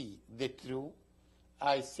I see the truth,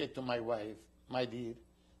 I say to my wife, my dear,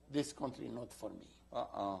 this country not for me.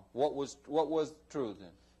 What was true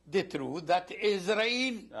then? The truth that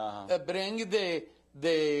Israel bring the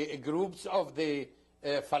groups of the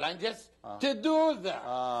phalanges to do that.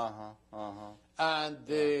 And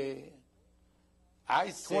I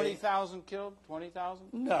say 20,000 killed?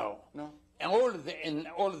 20,000? no. No. In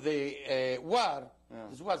all the war,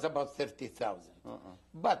 it was about 30,000.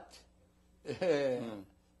 But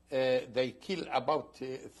they kill about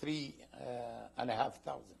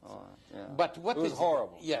 3,500. Yeah. But what it was is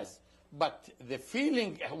horrible. Yes, but the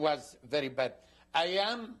feeling was very bad. I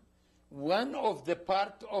am one of the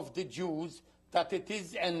part of the Jews that it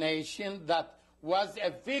is a nation that was a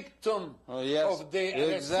victim of the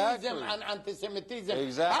racism and anti-Semitism.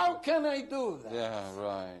 Exactly. How can I do that? Yeah,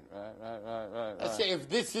 right. I say, if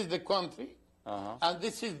this is the country, and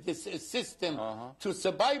this is the system to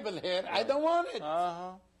survival here, I don't want it.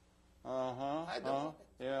 I don't.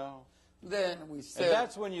 Yeah. Then we said, And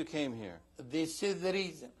that's when you came here. this is the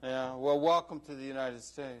reason. Yeah. Well, welcome to the United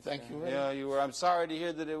States. Thank you very Yeah, you were. I'm sorry to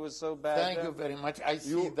hear that it was so bad. Thank you very much. I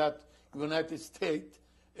see that United States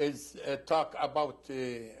is talk about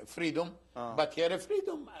freedom, but here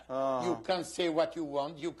freedom. You can say what you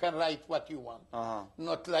want. You can write what you want.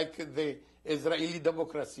 Not like the Israeli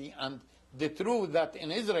democracy. And the truth that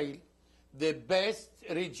in Israel, the best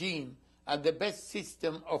regime and the best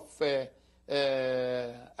system of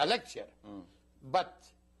election. But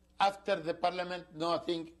after the parliament,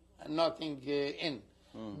 nothing in.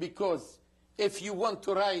 Because if you want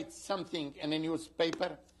to write something in a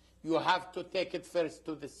newspaper, you have to take it first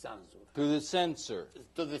to the censor. To the censor.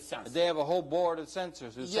 To the censor. They have a whole board of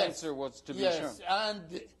censors who censor what's to be shown. Yes,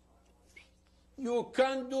 and you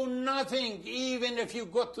can do nothing even if you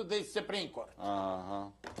go to the Supreme Court.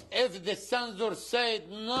 If the censor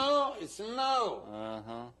said no, it's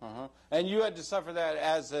no. And you had to suffer that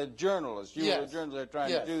as a journalist. You were a journalist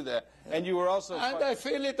trying to do that, and you were also. And I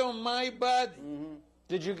feel it on my body.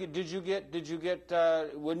 Did you get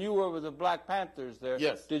when you were with the Black Panthers there?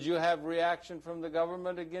 Yes. Did you have reaction from the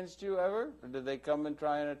government against you ever? Or did they come and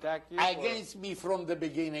try and attack you? Against me from the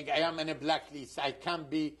beginning. I am in a blacklist. I can't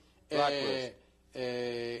be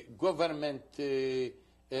government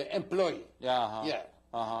employee.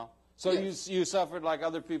 So you suffered like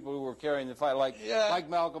other people who were carrying the fight, like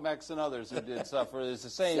Malcolm X and others who did suffer. It's the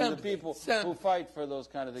same. The people who fight for those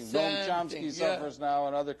kind of things. Noam Chomsky suffers now,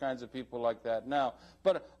 and other kinds of people like that now.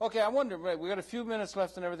 But okay, I wonder. We got a few minutes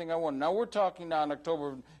left and everything. I wonder. Now we're talking now in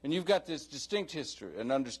October, and you've got this distinct history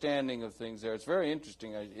and understanding of things there. It's very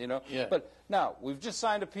interesting, you know. But now we've just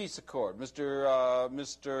signed a peace accord, Mr.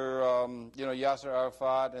 Yasser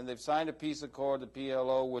Arafat, and they've signed a peace accord. The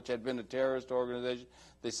PLO, which had been a terrorist organization.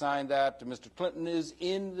 They signed that. Mr. Clinton is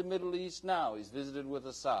in the Middle East now. He's visited with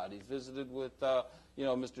Assad. He's visited with,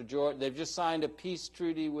 Mr. Jordan. They've just signed a peace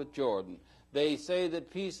treaty with Jordan. They say that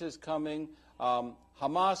peace is coming.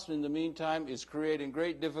 Hamas, in the meantime, is creating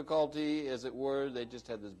great difficulty, as it were. They just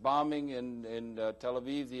had this bombing in Tel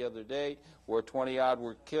Aviv the other day where 20-odd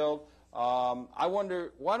were killed. I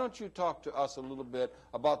wonder, why don't you talk to us a little bit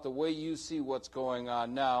about the way you see what's going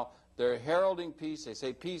on now. They're heralding peace. They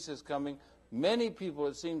say peace is coming. Many people,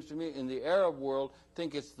 it seems to me, in the Arab world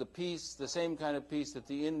think it's the peace, the same kind of peace that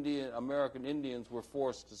the American Indians were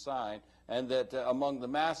forced to sign, and that among the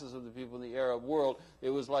masses of the people in the Arab world, it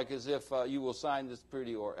was like as if you will sign this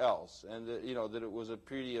treaty or else, and that, that it was a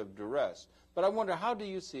treaty of duress. But I wonder, how do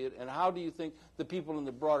you see it, and how do you think the people in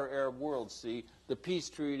the broader Arab world see the peace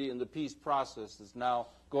treaty and the peace process that's now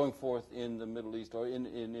going forth in the Middle East or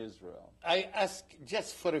in Israel? I ask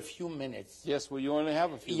just for a few minutes. Yes, well, you only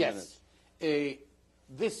have a few minutes. In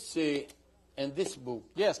this book,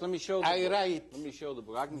 yes, let me show the book. I write let me show the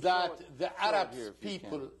book. I can that show it, the Arab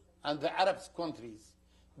people and the Arab countries,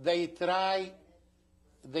 they try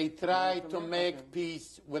to make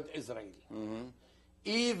peace with Israel.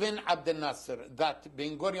 Even Abdel Nasser, that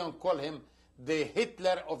Ben Gurion called him the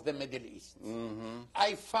Hitler of the Middle East.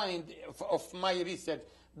 I find of my research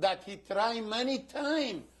that he tried many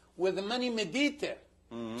times with many mediators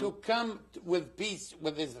to come with peace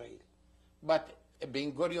with Israel. But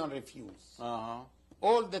Ben Gurion refused.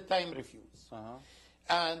 All the time refused.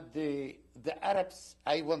 And the Arabs,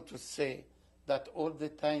 I want to say that all the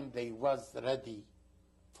time they was ready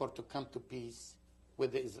to come to peace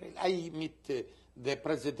with Israel. I meet the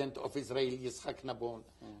president of Israel, Yitzhak Nabon,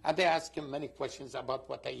 and I ask him many questions about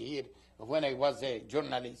what I hear when I was a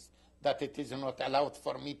journalist, that it is not allowed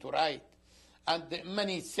for me to write, and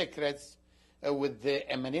many secrets with the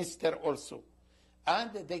minister also.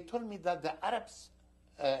 And they told me that the Arabs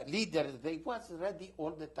leaders, they was ready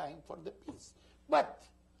all the time for the peace. But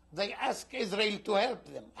they asked Israel to help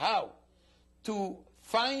them. How? To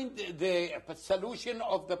find the solution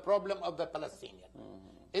of the problem of the Palestinians.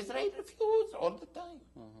 Israel refused all the time.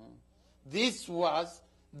 This was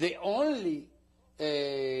the only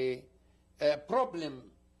problem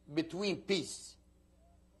between peace.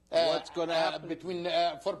 What's going to happen?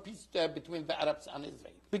 For peace between the Arabs and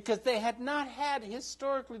Israel. Because they had not had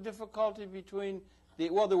historically difficulty between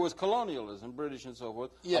there was colonialism, British and so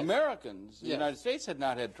forth. Yes. Americans, the Yes. United States had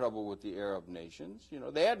not had trouble with the Arab nations.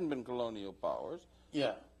 They hadn't been colonial powers.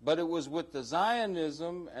 Yeah. But it was with the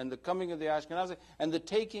Zionism and the coming of the Ashkenazi and the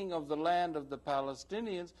taking of the land of the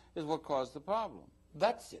Palestinians is what caused the problem.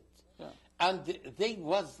 That's it. Yeah. And they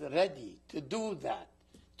was ready to do that,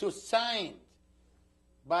 to sign,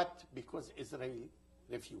 but because Israel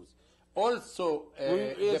refused. Also,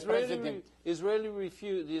 the president... the Israeli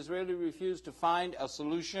refused to find a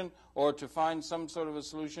solution or to find some sort of a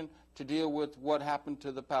solution to deal with what happened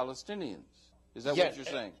to the Palestinians. Is that what you're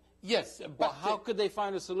saying? Yes, but Well, how could they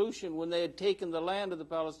find a solution when they had taken the land of the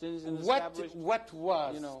Palestinians and established... What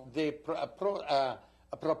was the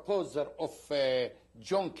proposal of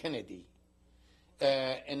John Kennedy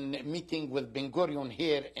in a meeting with Ben Gurion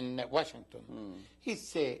here in Washington? He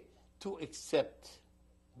said to accept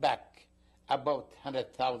back about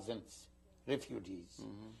 100,000 refugees,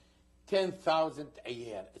 10,000 a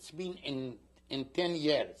year. It's been in 10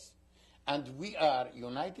 years. And we are,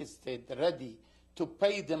 United States, ready to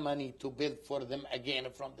pay the money to build for them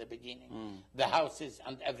again from the beginning, the houses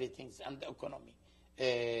and everything, and the economy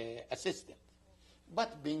assistance.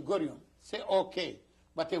 But Ben Gurion say, okay,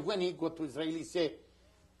 but when he go to Israel, he say,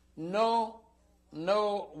 no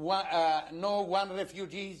one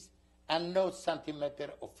refugees and no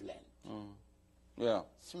centimeter of land. Yeah.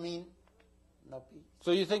 It means no peace.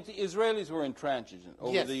 So you think the Israelis were intransigent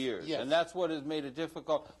over the years, yes. and that's what has made it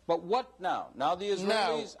difficult. But what now? Now the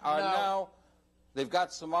Israelis are now they've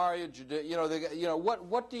got Samaria, Judea.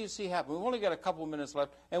 What do you see happen? We've only got a couple of minutes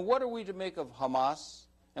left. And what are we to make of Hamas?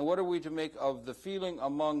 And what are we to make of the feeling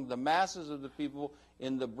among the masses of the people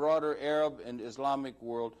in the broader Arab and Islamic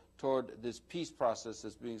world toward this peace process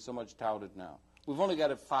that's being so much touted now? We've only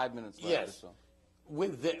got 5 minutes left or so.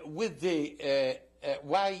 With the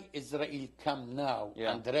why Israel come now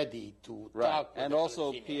and ready to talk with and the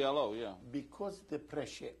also Palestinians? PLO, because the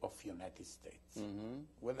pressure of United States.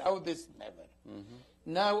 Without this, never.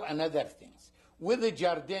 Now another thing. With the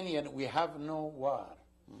Jordanian, we have no war.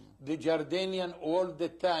 The Jordanian all the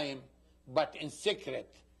time, but in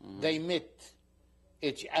secret, they meet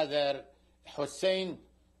each other. Hussein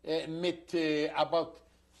met about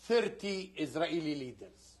 30 Israeli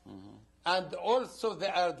leaders. And also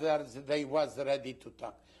the others, they was ready to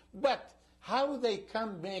talk. But how they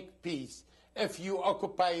can make peace if you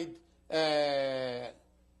occupied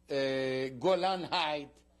Golan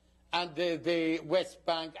Heights and the West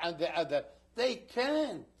Bank and the other? They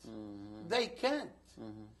can't. They can't.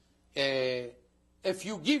 If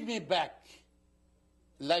you give me back,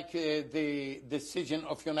 like the decision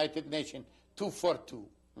of United Nations 242,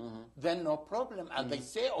 then no problem. And they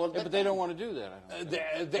say all that. But they don't want to do that. I don't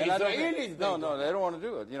think. The Israelis, no, they don't want to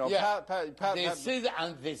do it. They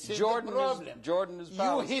say Jordan the problem. Jordan is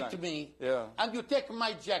Palestine. You hit me, and you take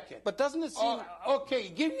my jacket. But doesn't it seem... okay,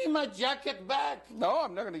 give me my jacket back. No,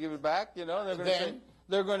 I'm not going to give it back.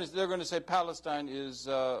 They're going to say Palestine is,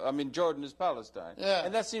 Jordan is Palestine. Yeah.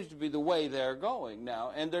 And that seems to be the way they're going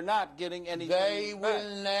now. And they're not getting anything They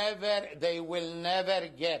will never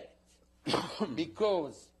get it.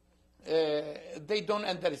 Because they don't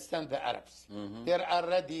understand the Arabs. They are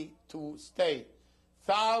ready to stay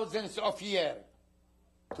thousands of years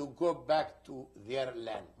to go back to their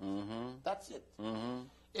land. That's it.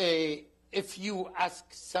 If you ask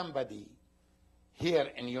somebody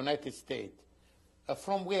here in the United States,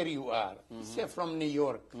 from where you are, say from New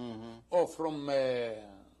York or from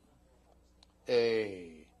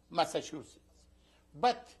Massachusetts,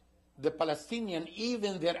 but the Palestinian,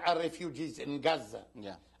 even there are refugees in Gaza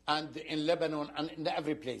and in Lebanon and in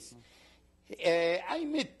every place. I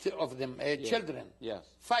met of them, children,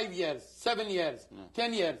 5 years, 7 years,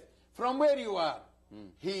 10 years. From where you are?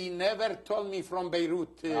 He never told me from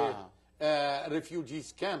Beirut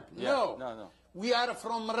refugees camp. No. We are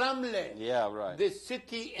from Ramle. Yeah, right. The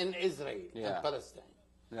city in Israel and Palestine.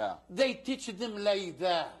 Yeah. They teach them like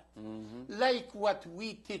that. Like what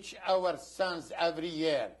we teach our sons every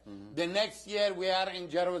year. The next year we are in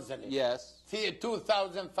Jerusalem. Yes.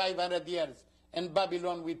 2,500 years in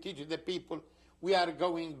Babylon we teach the people we are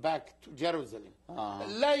going back to Jerusalem.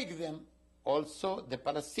 Like them, also the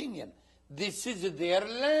Palestinian. This is their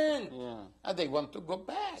land, and they want to go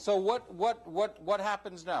back. So what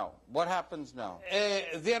happens now? What happens now?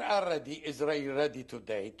 They're already Israel ready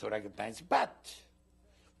today to recognize, but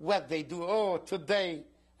what they do? Oh, today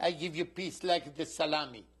I give you peace like the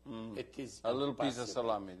salami. It is a little piece of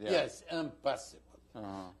salami. Yeah. Yes, impossible.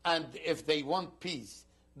 And if they want peace,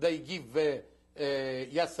 they give.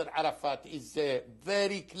 Yasser Arafat is a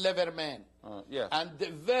very clever man, yes. and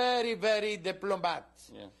very, very diplomat.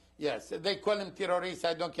 Yeah. Yes, they call him terrorist.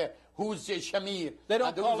 I don't care. Who's Shamir? They don't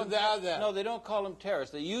and call who's him the other. No, they don't call him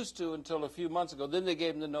terrorist. They used to until a few months ago. Then they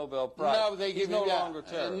gave him the Nobel Prize. Now they He's give no him, longer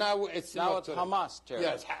terrorist. Now it's Hamas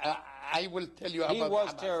terrorist. Yes, I will tell you about He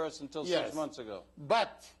was Hamas. terrorist until 6 months ago.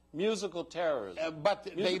 But musical terrorism.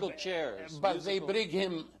 Musical chairs. But they bring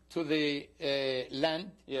him to the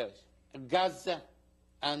land. Yes. Gaza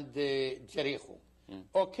and Jericho.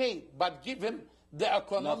 Okay, but give him the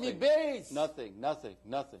economy base. Nothing.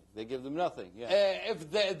 They give them nothing. Yeah.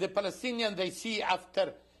 If the Palestinians, they see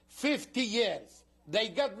after 50 years, they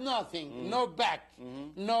got nothing, no back,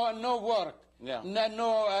 no work,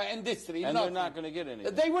 no industry, and nothing. They're not going to get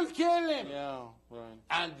anything. They will kill him. Yeah, right.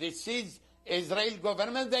 And this is Israel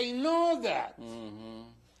government, they know that.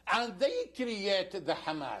 And they create the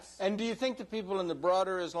Hamas. And do you think the people in the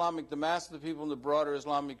broader the mass of the people in the broader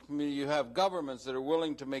Islamic community, you have governments that are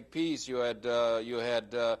willing to make peace. You had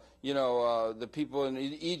the people in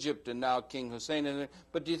Egypt and now King Hussein.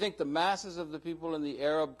 But do you think the masses of the people in the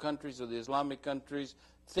Arab countries or the Islamic countries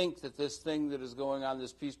think that this thing that is going on,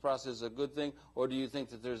 this peace process, is a good thing? Or do you think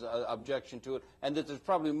that there's an objection to it and that there's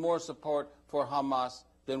probably more support for Hamas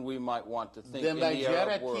than we might want to think? The in the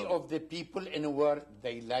Arab majority world? of the people in the world,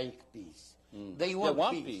 they like peace. They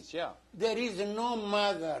want peace. Yeah. There is no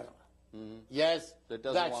mother, yes,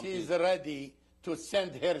 that she is ready to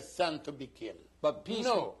send her son to be killed. But peace.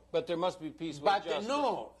 No. But there must be peace with But justice.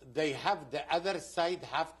 no, they have the other side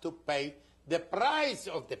have to pay the price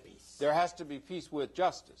of the peace. There has to be peace with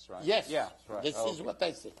justice, right? Yes. Yeah, right. This is what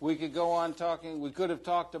I say. We could go on talking. We could have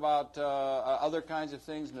talked about other kinds of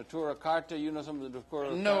things. Natura Carta, you know some of the Natura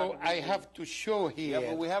Carta. No, I have to show here. Yeah,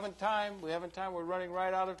 but we haven't time. We're running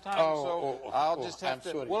right out of time. I'll just have to.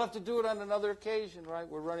 sorry. We'll have to do it on another occasion, right?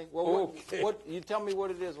 We're running. Well, what? You tell me what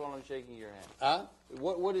it is while I'm shaking your hand. Huh?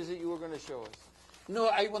 What is it you were going to show us? No,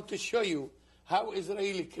 I want to show you how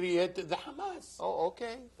Israel created the Hamas. Oh,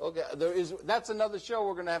 okay. That's another show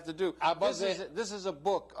we're going to have to do. This is a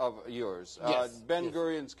book of yours, Ben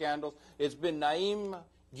Gurion Scandals. It's been Naeim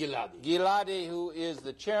Giladi, who is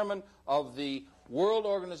the chairman of the World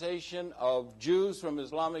Organization of Jews from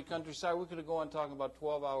Islamic countryside. We could go on talking about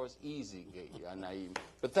 12 hours easy, Naeim.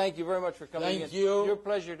 But thank you very much for coming in. Thank you. Your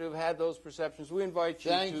pleasure to have had those perceptions. We invite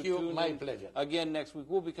you to tune my in pleasure. again next week.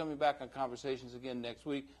 We'll be coming back on Conversations again next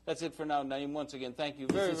week. That's it for now, Naeim. Once again, thank you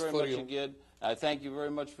very, very much again. Thank you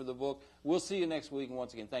very much for the book. We'll see you next week. And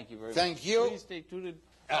once again, thank you very much. Thank you. Please stay tuned,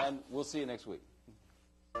 and we'll see you next week.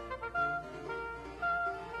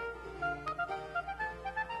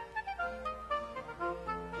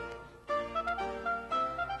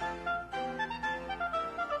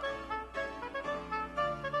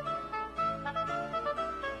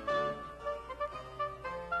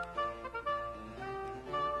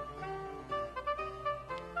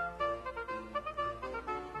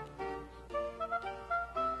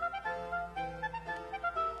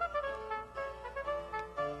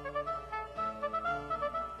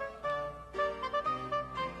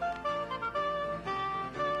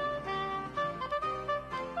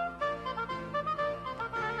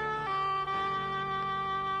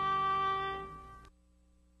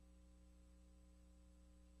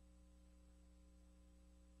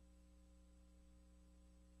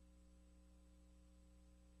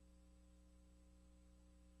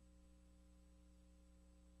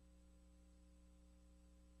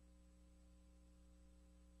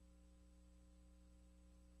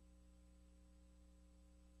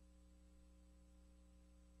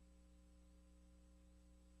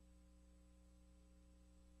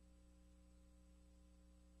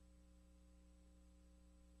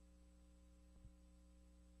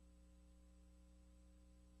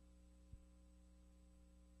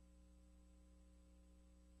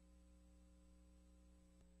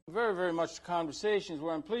 Very, very much to Conversations,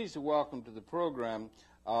 where I'm pleased to welcome to the program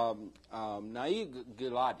Naeim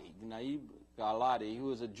Giladi. Naeim Giladi,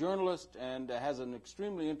 who is a journalist and has an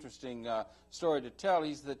extremely interesting story to tell.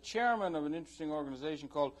 He's the chairman of an interesting organization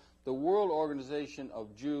called the World Organization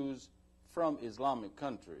of Jews from Islamic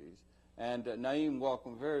Countries. And Naeim,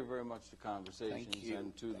 welcome very, very much to Conversations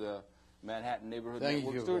and to the Manhattan Neighborhood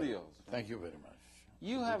Network Studios. Thank you very much.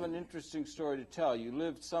 You have an interesting story to tell. You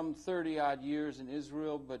lived some 30-odd years in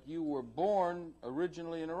Israel, but you were born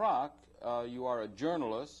originally in Iraq. You are a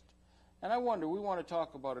journalist. And I wonder, we want to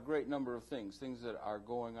talk about a great number of things that are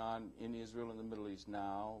going on in Israel and the Middle East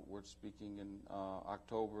now. We're speaking in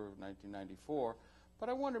October of 1994. But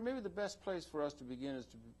I wonder, maybe the best place for us to begin is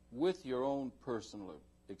with your own personal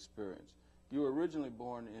experience. You were originally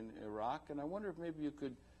born in Iraq, and I wonder if maybe you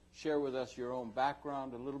could share with us your own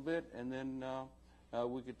background a little bit, and then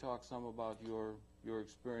we could talk some about your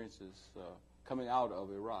experiences coming out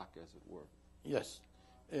of Iraq, as it were. Yes.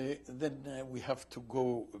 Then we have to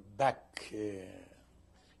go back a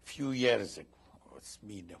few years ago. It's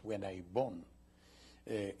mean when I born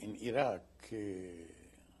in Iraq.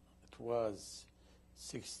 It was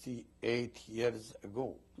 68 years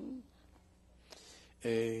ago.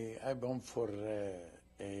 I born for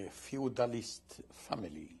a feudalist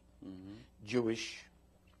family, Jewish,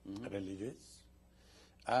 religious.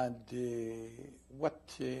 And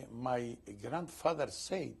what my grandfather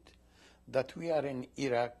said, that we are in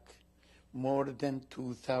Iraq more than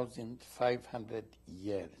 2,500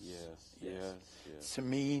 years. Yes. It's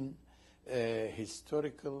mean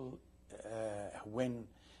historical when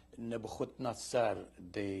Nebuchadnezzar,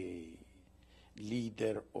 the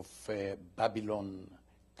leader of Babylon,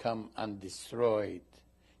 come and destroyed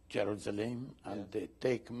Jerusalem and they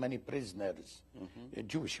take many prisoners,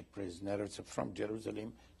 Jewish prisoners from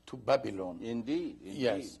Jerusalem to Babylon. Indeed.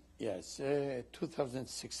 Yes,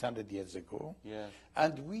 2,600 years ago. Yes.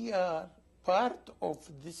 And we are part of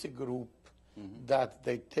this group that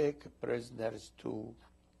they take prisoners to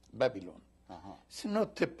Babylon. It's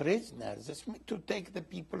not the prisoners, it's to take the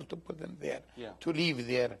people to put them there, to live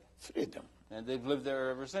their freedom. And they've lived there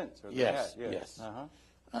ever since. Or Yes. Uh-huh.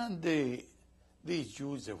 And these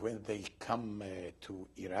Jews, when they come to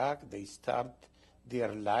Iraq, they start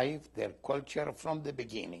their life, their culture from the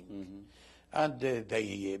beginning. And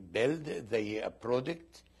they build, they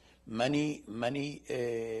product many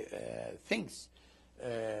things.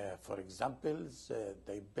 For example,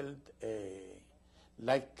 they build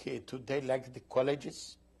like today, like the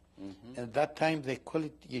colleges. At that time, they call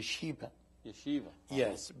it yeshiva. Yeshiva.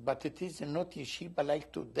 Yes, but it is not yeshiva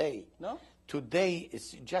like today. No? Today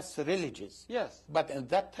it's just religious. Yes. But at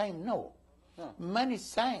that time, no. Many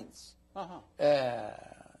science,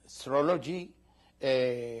 astrology,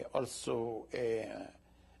 also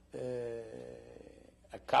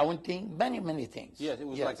accounting, many things. Yes, it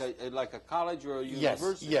was like a college or a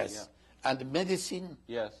university. Yes. And medicine.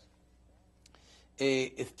 Yes.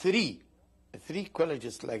 Three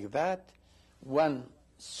colleges like that. One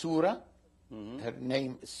Surah, her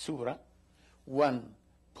name is Surah. One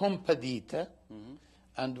Pompadita,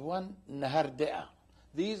 and one Nahardea.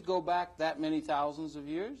 These go back that many thousands of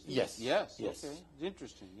years? Yes. Okay. It's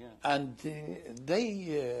interesting, And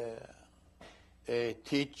they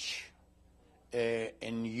teach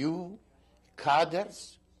a new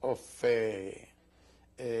cadres of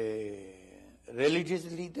religious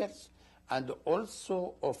leaders and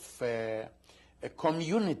also of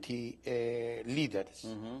community leaders.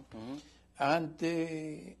 And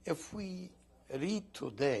if we read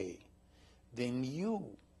today, they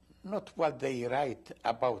knew not what they write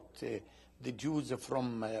about the Jews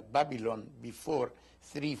from Babylon before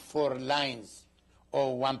 3-4 lines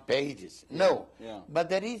or 1 pages. No, but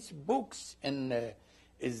there is books in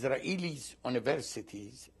Israeli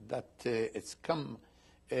universities that it's come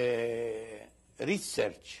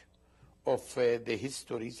research of the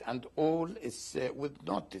histories, and all is with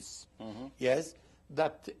notice. Yes,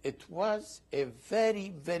 that it was a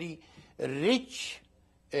very rich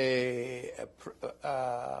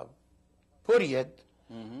period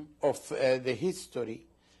of the history,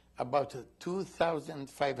 about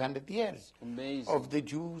 2,500 years. Amazing. Of the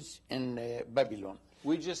Jews in Babylon.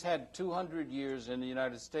 We just had 200 years in the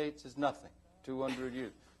United States is nothing. 200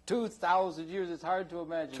 years. 2,000 years, it's hard to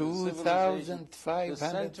imagine. 2,500 the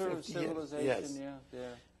center of civilization,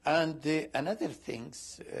 And another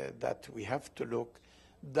things that we have to look,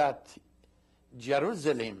 that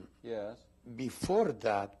Jerusalem, before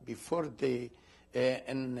that, before the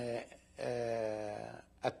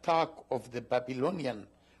attack of the Babylonian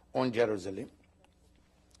on Jerusalem,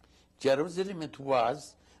 it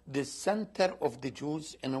was the center of the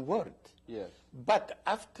Jews in the world. Yes. But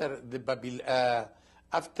after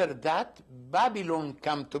after that, Babylon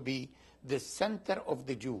come to be the center of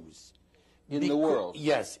the Jews, in the world.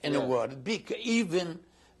 Yes, in the world. Even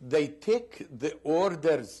they take the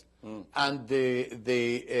orders and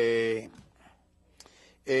the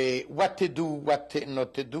what to do, what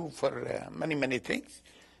not to do for many, many things.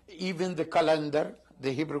 Even the calendar,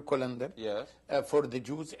 the Hebrew calendar, for the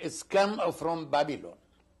Jews, is come from Babylon.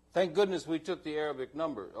 Thank goodness we took the Arabic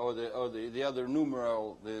number, or the other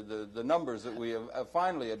numeral, the numbers that we have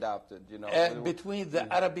finally adopted. You know, between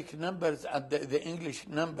the Arabic numbers and the English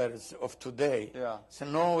numbers of today, it's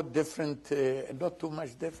no different, not too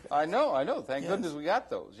much different. I know. Thank goodness we got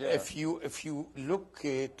those. Yeah. If you look,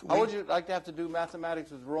 how would you like to have to do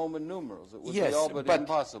mathematics with Roman numerals? It would be all but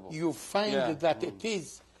impossible. You find that it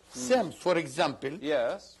is same. For example,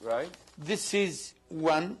 this is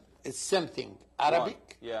one is something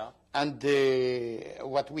Arabic, and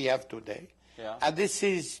what we have today, and this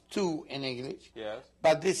is 2 in English,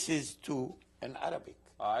 but this is 2 in Arabic.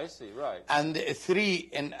 I see, right. And 3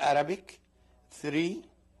 in Arabic, 3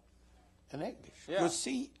 in English. Yeah. You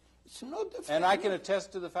see, it's no different. And I can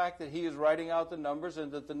attest to the fact that he is writing out the numbers,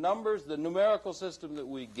 and that the numbers, the numerical system that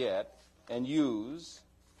we get and use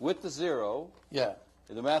with the zero,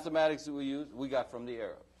 the mathematics that we use, we got from the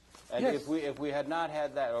Arabs. And if we had not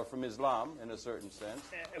had that, or from Islam in a certain sense,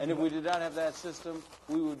 and if we did not have that system,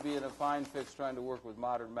 we would be in a fine fix trying to work with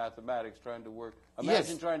modern mathematics, trying to work.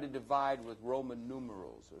 Imagine trying to divide with Roman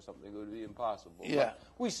numerals or something. It would be impossible. Yeah.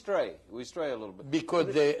 But we stray a little bit.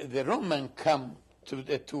 Because the Roman come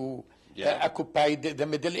to occupy the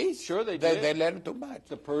Middle East. Sure, they did. They learned too much.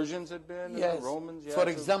 The Persians had been, and the Romans. For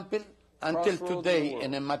example, until today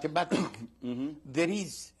in a mathematics, there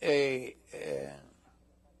is a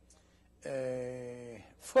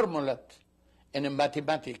formula in a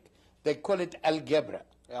mathematics. They call it algebra.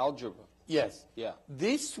 Algebra. Yes. Yeah.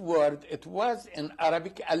 This word, it was in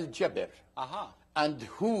Arabic al-jabr. And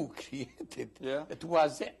who created it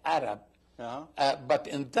was Arab. But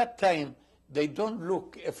in that time, they don't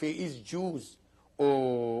look if he is Jews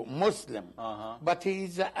or Muslim, but he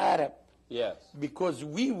is Arab. Yes. Because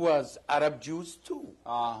we was Arab Jews too.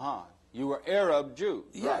 You were Arab Jew.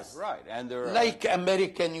 Yes. Right. And they're like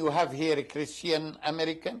American, you have here Christian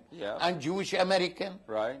American and Jewish American.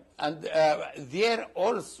 Right. And there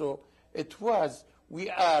also it was, we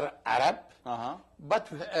are Arab,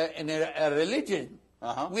 but in a religion,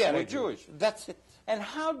 we are Jewish. That's it. And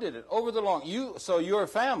how did it, over the long, so your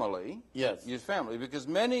family, your family, because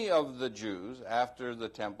many of the Jews, after the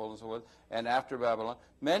temple and so forth, and after Babylon,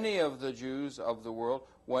 many of the Jews of the world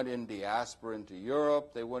went in diaspora into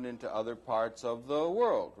Europe, they went into other parts of the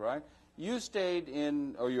world, right? You stayed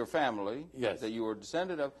in, or your family, that you were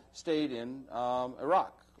descended of, stayed in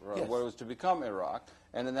Iraq, what was to become Iraq,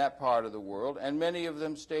 and in that part of the world, and many of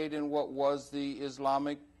them stayed in what was the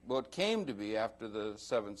Islamic, what came to be after the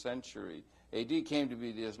 7th century AD, came to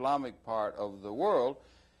be the Islamic part of the world.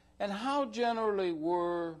 And how generally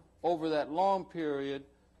were, over that long period,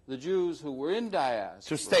 the Jews who were in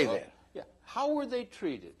diaspora to stay there? How were they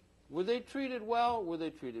treated? Were they treated well? Were they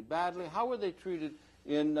treated badly? How were they treated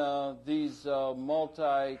in these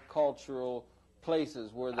multicultural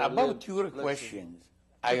places where they About your questions,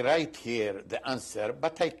 I write here the answer,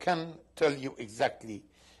 but I can tell you exactly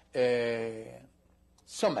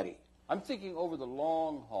summary. I'm thinking over the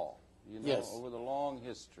long haul. You know, over the long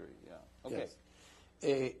history, Okay.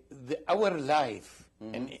 Our life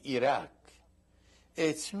in Iraq,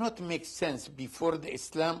 it's not make sense before the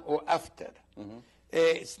Islam or after.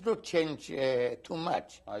 It's not change too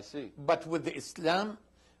much. I see. But with the Islam,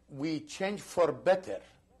 we change for better.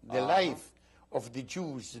 The life of the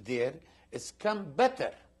Jews there has come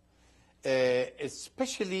better,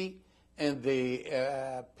 especially in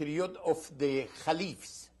the period of the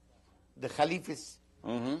Caliphs. The Caliphs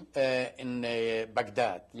in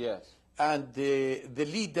Baghdad. Yes. And the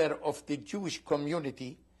leader of the Jewish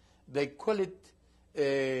community, they call it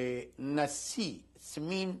Nasi. It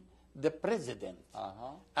means the president.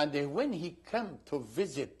 And when he come to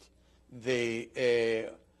visit the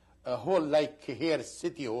hall, like here,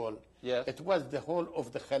 City Hall, it was the hall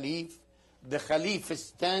of the Khalif. The Khalif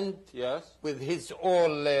stand with his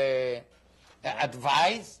all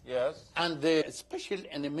advice, and especially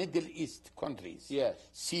in the Middle East countries,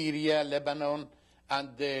 Syria, Lebanon,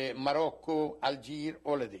 and Morocco, Algeria,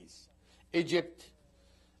 all of these, Egypt,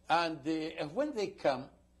 and when they come,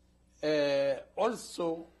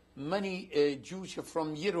 also many Jews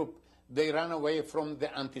from Europe, they ran away from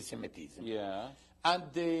the anti-Semitism.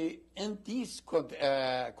 And in these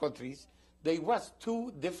countries, there was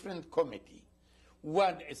 2 different committees.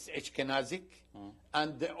 One is Ashkenazic,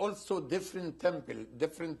 and also different temple,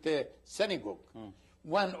 different synagogue.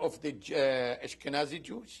 One of the Ashkenazi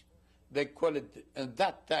Jews, they call it, at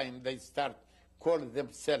that time they start call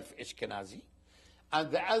themselves Ashkenazi,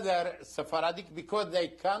 and the other Sephardic because they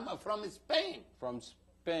come from Spain. From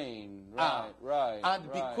Spain, right.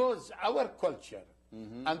 And because our culture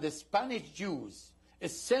and the Spanish Jews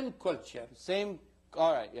is same culture. Same,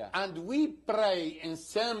 all right, yeah. And we pray in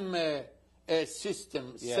same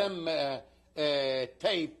system, same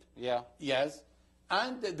tape. Yeah. Yes.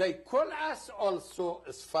 And they call us also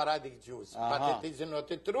Sephardic Jews, but it is not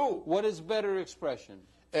true. What is better expression?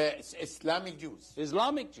 Islamic Jews.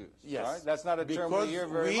 Islamic Jews. Yes. Right? That's not a term we hear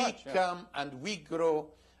very much. Because we come and we grow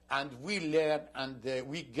and we learn and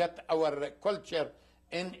we get our culture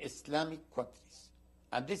in Islamic countries.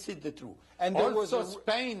 And this is the truth. And there also was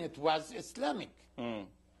Spain, it was Islamic.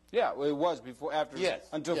 Yeah, well, it was before, after,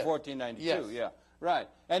 until 1492, yeah. Right,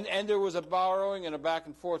 and there was a borrowing and a back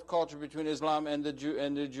and forth culture between Islam and the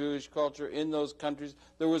Jewish culture in those countries.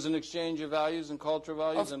 There was an exchange of values and cultural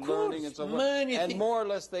values and learning and so forth. And more or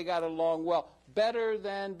less they got along well. Better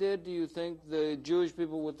than did, do you think, the Jewish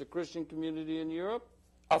people with the Christian community in Europe?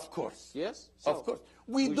 Of course. Yes? So of course.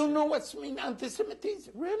 We don't know what's mean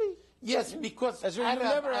anti-Semitism. Really? Yes, because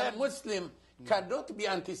Arab and Muslim cannot be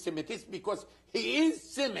anti-Semitist because he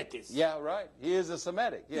is Semitist. Yeah, right. He is a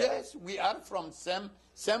Semitic. Yeah. Yes, we are from same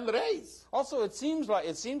race. Also, it seems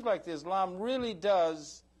like Islam really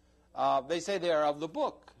does. They say they are of the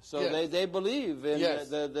book, so they believe in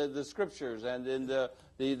the scriptures and in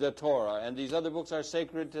the Torah, and these other books are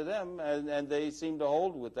sacred to them, and they seem to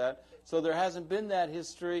hold with that. So there hasn't been that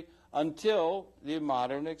history until the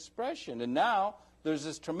modern expression, and now there's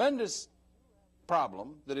this tremendous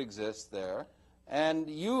problem that exists there, and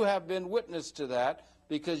you have been witness to that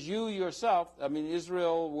because you yourself, I mean,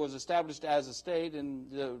 Israel was established as a state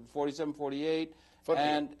in 47, 48,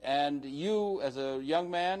 and you as a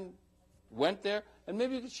young man went there, and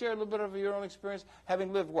maybe you could share a little bit of your own experience,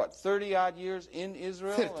 having lived, what, 30-odd years in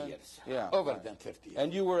Israel? 30 years, over than 30 years.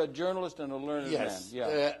 And you were a journalist and a learned man.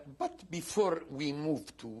 Yeah. But before we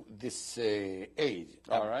move to this age,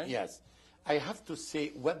 all right. Yes, I have to say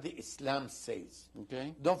what the Islam says.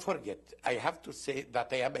 Okay. Don't forget, I have to say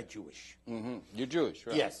that I am a Jewish. You're Jewish,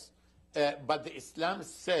 right? Yes. But the Islam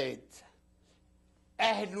said,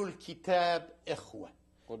 Ahlul Kitab Ikhwa.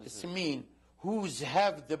 What does it mean? Who's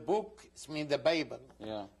have the book, it means the Bible.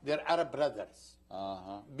 Yeah. They're Arab brothers.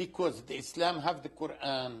 Because the Islam have the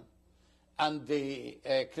Quran and the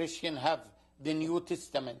Christian have the New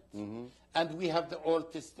Testament. And we have the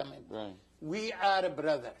Old Testament. Right. We are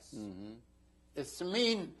brothers. It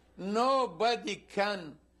means nobody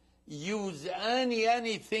can use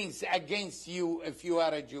anything against you if you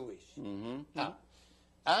are a Jewish.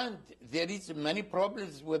 And there is many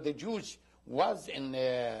problems with the Jews was in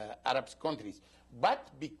Arab countries. But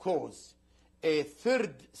because a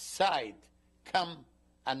third side come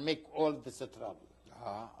and make all this trouble.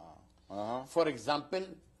 For example,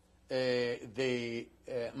 the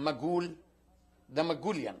Magoolian.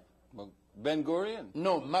 Ben Gurion?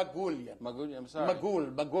 No, Magoolian. Magoolian, I'm sorry.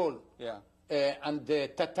 Magul. Yeah. And the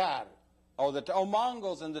Tatar.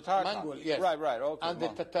 Mongols and the Tatars. Mongol, yes. Right, okay. And the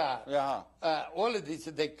Tatar. Yeah. All of this,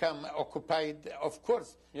 they come occupied. Of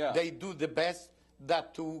course, they do the best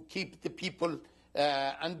that to keep the people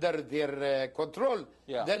under their control.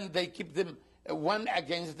 Yeah. Then they keep them one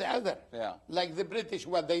against the other. Yeah. Like the British,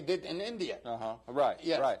 what they did in India. Right,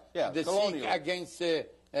 yes. right. Yeah, the Sikh against the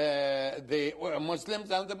Muslims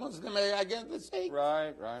and the Muslims against the Sikh.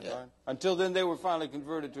 Right. Until then, they were finally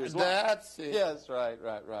converted to Islam. That's it. Yes, right.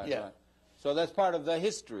 So that's part of the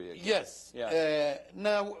history again. Yes. Yeah.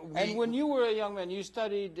 Now, and when you were a young man, you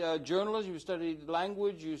studied journalism, you studied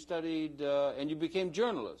language, you studied, and you became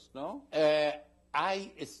journalist, no?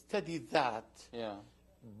 I studied that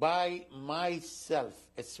by myself.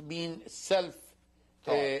 It's been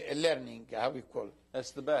self-learning, how we call it.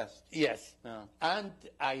 That's the best. Yes. Yeah. And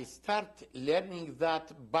I start learning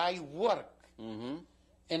that by work. In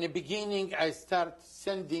the beginning, I start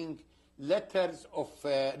sending letters of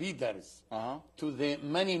readers to the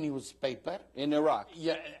many newspaper. In Iraq?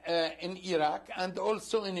 Yeah, in Iraq and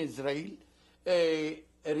also in Israel. A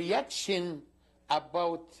reaction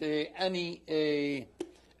about any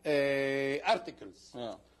articles.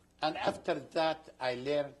 Yeah. And after that, I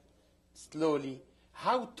learned slowly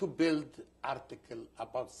how to build article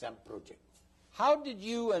about some project. How did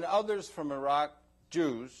you and others from Iraq,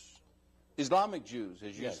 Jews, Islamic Jews,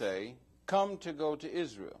 as you say, come to go to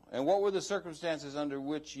Israel? And what were the circumstances under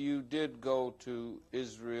which you did go to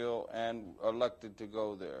Israel and elected to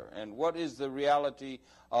go there? And what is the reality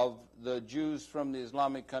of the Jews from the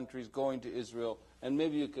Islamic countries going to Israel? And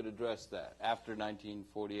maybe you could address that after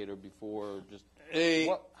 1948 or before. Or just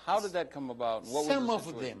how did that come about? What some was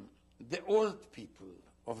the of them, the old people,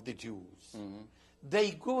 of the Jews.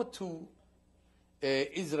 They go to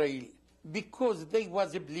Israel because they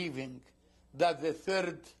was believing that the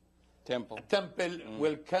third temple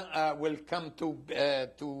will come to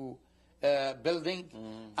building,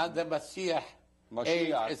 and the Messiah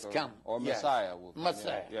is come, or yes. Messiah will come.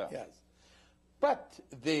 Messiah, yeah. yes. But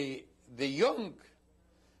the young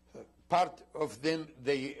part of them,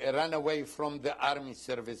 they ran away from the army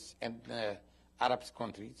service in Arab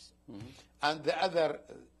countries, and the other,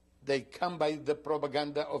 they come by the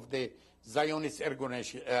propaganda of the Zionist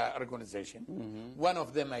organization. One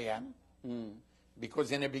of them I am,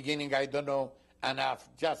 because in the beginning I don't know enough,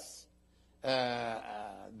 just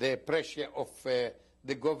the pressure of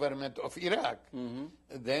the government of Iraq.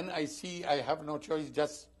 Then I see I have no choice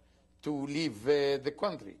just to leave the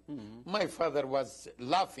country. My father was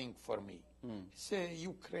laughing for me. He said,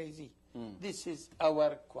 "You crazy? This is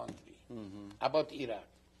our country," about Iraq.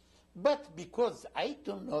 But because I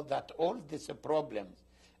don't know that all these problems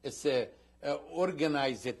is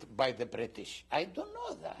organized by the British, I don't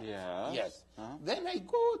know that. Yes. Yes. Then I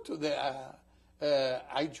go to the,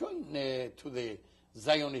 I join to the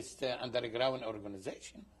Zionist underground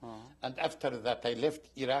organization, and after that I left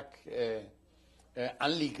Iraq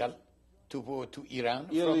illegal to go to Iran,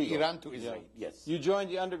 Illegal. from Iran to Israel. Yes. You joined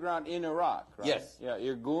the underground in Iraq, right? Yes. Yeah,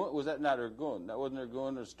 Irgun, was that not Irgun? That wasn't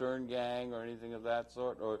Irgun or Stern Gang or anything of that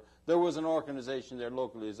sort? Or there was an organization there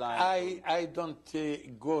locally, Zionist? I don't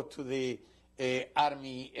go to the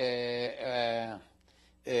army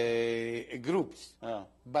groups,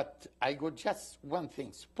 but I go just one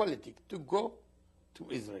thing, politics, to go to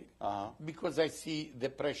Israel, because I see the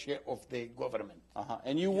pressure of the government.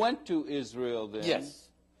 And you went to Israel then? Yes,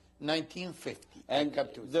 1950. And I come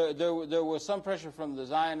to Israel. there was some pressure from the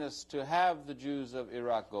Zionists to have the Jews of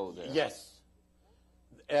Iraq go there? Yes.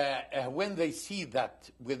 When they see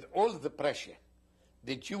that with all the pressure,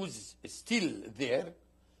 the Jews still there,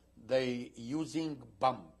 they using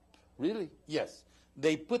bomb. Really? Yes.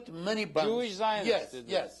 They put many bombs. Jewish Zionists did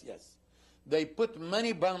Yes. They put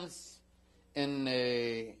many bombs in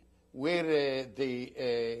where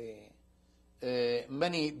the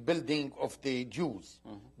many building of the Jews.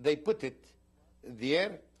 They put it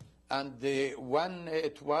there, and one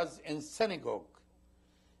it was in synagogue,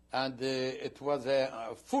 and it was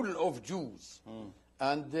full of Jews,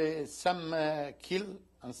 and some killed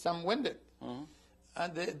and some wounded,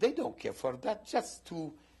 and they don't care for that. Just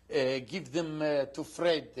to give them to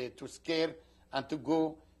afraid, to scare, and to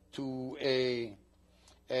go to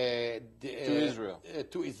Israel.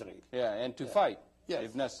 To Israel. Yeah, and to fight,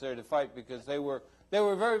 if necessary, to fight, because they were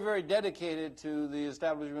very, very dedicated to the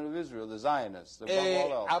establishment of Israel, the Zionists, above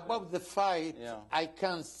all else. Above the fight, I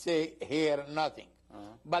can't say here nothing.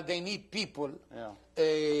 But they need people,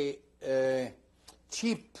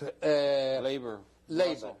 cheap labor,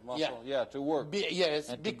 muscle, to work.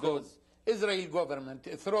 Yes, because Israel government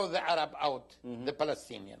throw the Arab out, the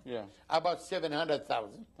Palestinian, about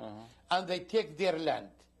 700,000, and they take their land,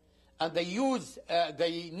 and they use,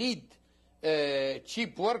 they need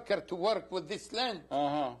cheap worker to work with this land.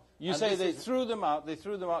 You say they threw them out. They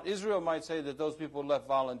threw them out. Israel might say that those people left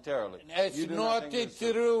voluntarily. It's not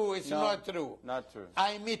true. It's not true. Not true.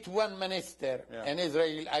 I met one minister in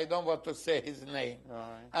Israel. I don't want to say his name.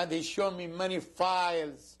 And he showed me many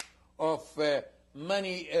files of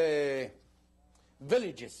many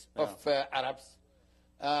villages of Arabs.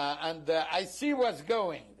 And I see what's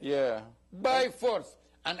going. By force.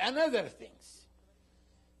 And another things.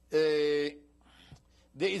 The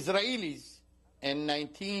Israelis in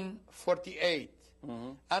 1948,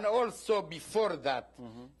 and also before that,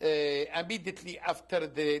 immediately after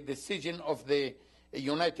the decision of the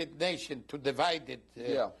United Nations to divide it,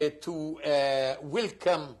 to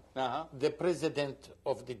welcome the president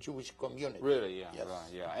of the Jewish community. Really, Yes.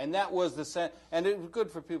 And that was and it was good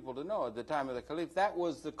for people to know at the time of the Caliph, that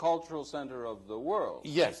was the cultural center of the world.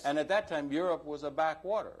 Yes. And at that time, Europe was a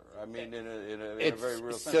backwater. I mean, in a very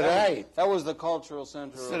real sense. Right. That was the cultural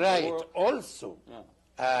center of the world. Also,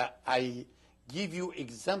 I give you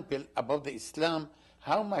example about the Islam,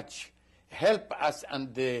 how much help us,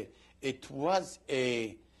 and it was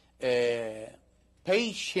a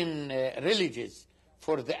patient religious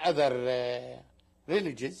for the other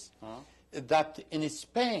religions that in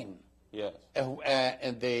Spain,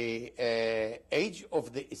 in the age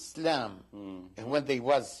of the Islam, when they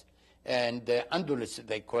was, and Andalus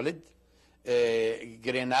they call it,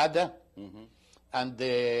 Granada, and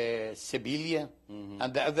Sevilla,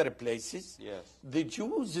 and the other places, the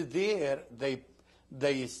Jews there,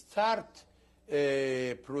 they start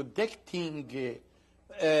protecting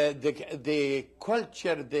the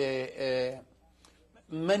culture, the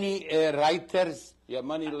many writers. Yeah,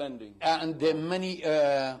 money lending. And many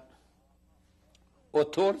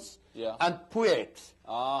authors and poets.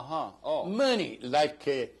 Oh. Many, like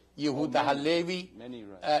Yehuda Halevi. Many,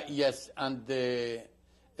 right. Yes, and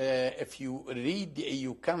if you read,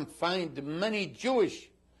 you can find many Jewish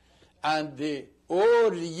and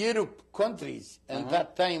all Europe countries in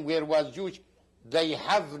that time where was Jewish, they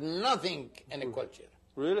have nothing in a culture.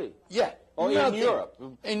 Really? Yeah. Oh, nothing. in Europe.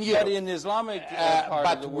 In Europe. But in Islamic part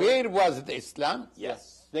but of the world. where was the Islam?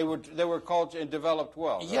 Yes. They were culture and developed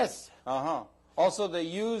well. Right? Yes. Also, they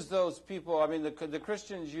used those people. I mean, the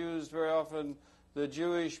Christians used very often the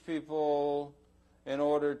Jewish people in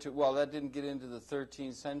order to. Well, that didn't get into the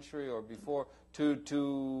 13th century or before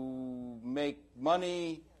to make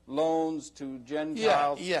money, loans to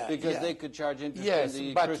Gentiles because they could charge interest. Yes, and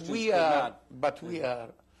the but Christians we could are. not. But we are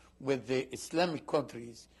with the Islamic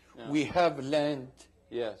countries. We have land.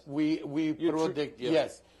 Yes. We product.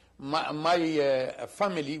 Yes. My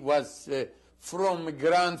family was from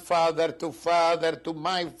grandfather to father to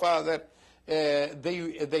my father.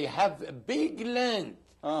 They have a big land.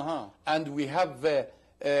 And we have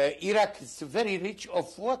Iraq is very rich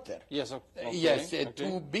of water. Yes. Okay. Yes.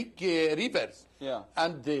 Two big rivers. Yeah.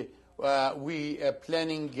 And we are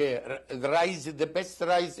planning rice, the best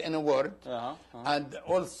rice in the world, and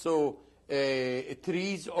also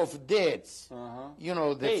trees of dates. You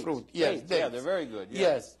know, the dates. fruit. Yes, dates. dates. Yeah, they're very good. Yeah.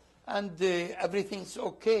 Yes, and everything's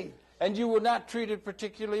okay. And you were not treated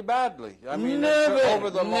particularly badly. I mean, never, over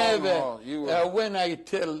the never. long haul. You were... when I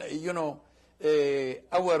tell, you know,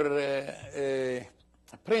 our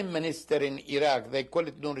prime minister in Iraq, they call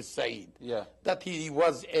it Nur Said, that he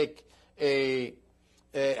was a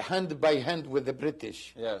hand by hand with the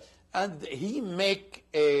British. Yes. And he make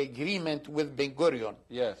a agreement with Ben Gurion.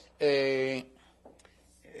 Yes.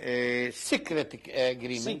 Secret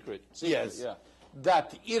agreement. Secret. Yes. Yeah.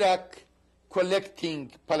 That Iraq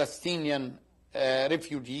collecting Palestinian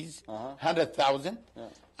refugees, 100,000,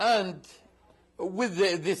 and with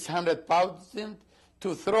this 100,000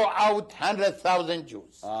 to throw out 100,000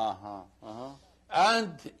 Jews.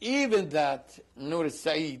 And even that, Nur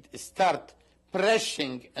Said start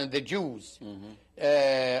pressing on the Jews,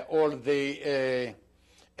 all the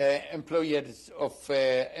employees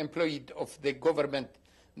employed of the government,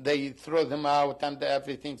 they throw them out and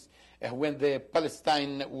everything. When the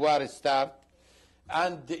Palestine war start,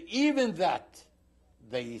 and even that,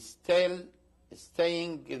 they still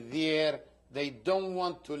staying there. They don't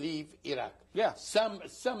want to leave Iraq. Yeah. Some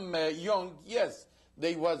young, yes,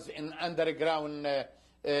 they was in underground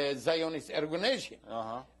Zionist organization,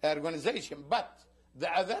 but the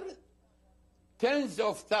other tens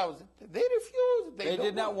of thousands, they refused. They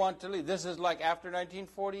did not want to leave. This is like after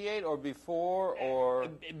 1948 or before or?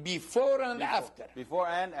 Before and after. Before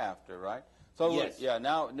and after, right? So, yes. Yeah,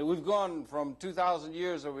 now we've gone from 2,000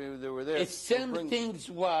 years that they were there. The same things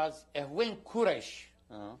was when Quraysh,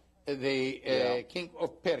 the king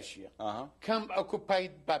of Persia, come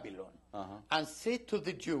occupied Babylon and said to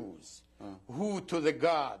the Jews, who to the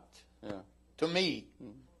God, to me,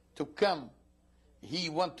 to come, he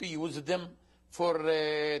want to use them for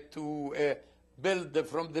to build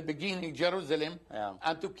from the beginning Jerusalem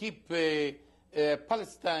and to keep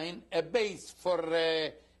Palestine a base for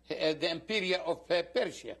the Empire of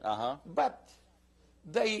Persia. But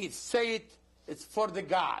they say it's for the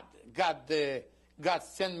God. God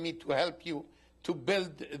sent me to help you to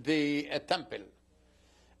build the temple.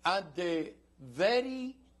 And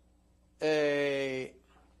very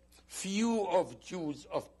few of Jews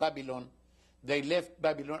of Babylon, they left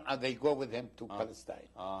Babylon and they go with him to Palestine.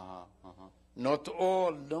 Not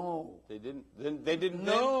all, no. They didn't. They didn't.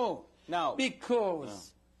 No. Now,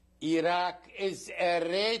 because Iraq is a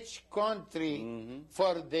rich country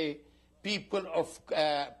for the people of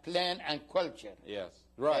plan and culture. Yes.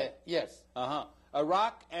 Right. Yes.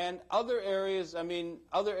 Iraq and other areas. I mean,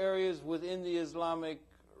 other areas within the Islamic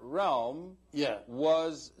realm.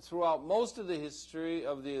 Was throughout most of the history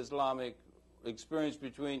of the Islamic experience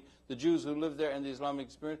between the Jews who lived there and the Islamic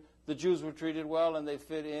experience. The Jews were treated well, and they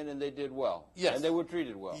fit in, and they did well. Yes. And they were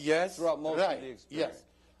treated well. Yes. Throughout most of the experience. Yes.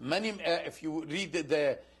 Many, if you read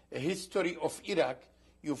the history of Iraq,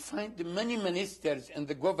 you find many ministers in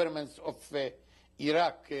the governments of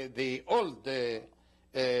Iraq, the old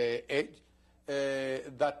age,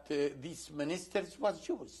 that these ministers was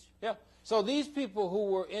Jews. Yeah. So these people who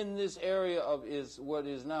were in this area of what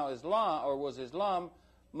is now Islam, or was Islam,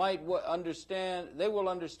 might understand, they will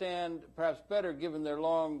understand perhaps better, given their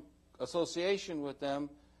long association with them,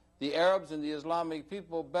 the Arabs and the Islamic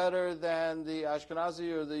people better than the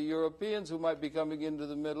Ashkenazi or the Europeans who might be coming into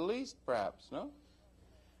the Middle East, perhaps, no?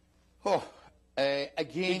 Oh,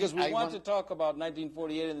 Again, because we want to talk about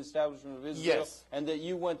 1948 and the establishment of Israel, yes, and that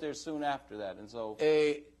you went there soon after that, and so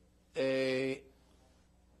a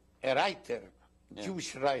writer,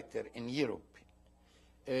 Jewish writer in Europe,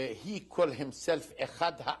 he called himself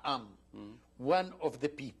Echad Ha'am, one of the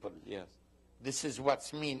people. Yes. This is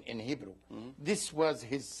what's mean in Hebrew. This was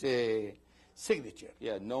his signature.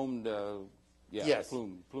 Yeah, Naeim. Yes.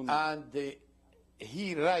 Plume. And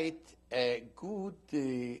he write a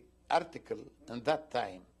good article in that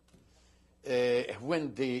time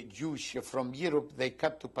when the Jews from Europe, they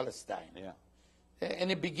come to Palestine. Yeah. In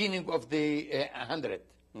the beginning of the 100.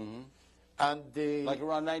 And like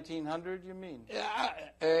around 1900, you mean?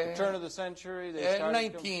 The turn of the century? They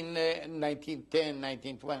started 1910,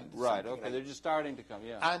 1920. Right, okay, they're just starting to come,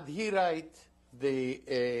 yeah. And he write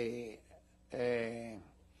the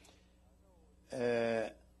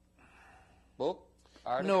book?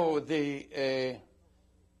 Article? no, the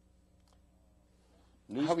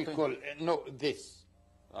how we call no, this.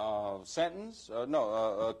 Sentence?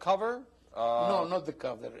 Cover? No, not the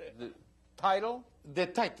cover. The title? The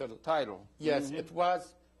title. Title. Yes, it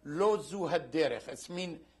was Lo Zu Haderech. It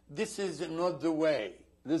means this is not the way.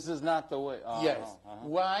 This is not the way. Yes.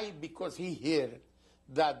 Why? Because he hear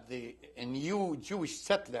that the new Jewish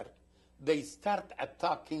settler, they start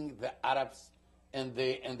attacking the Arabs in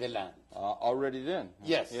the land. Already then?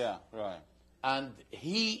 Yes. Yeah, right. And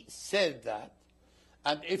he said that,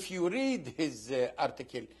 and if you read his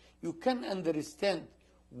article, you can understand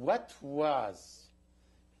what was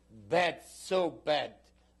bad, so bad,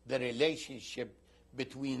 the relationship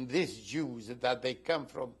between these Jews that they come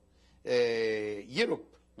from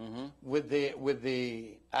Europe with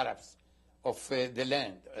the Arabs of the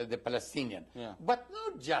land, the Palestinian. Yeah. But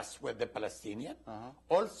not just with the Palestinian,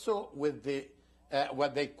 also with the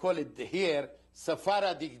what they call it here,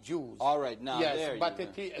 Sephardic Jews. All right, now yes, there but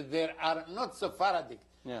there are not Sephardic.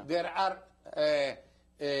 Yeah. There are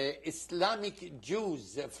Islamic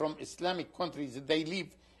Jews from Islamic countries. They live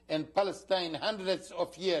in Palestine hundreds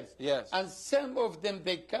of years. Yes. And some of them,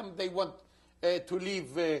 they come, they want to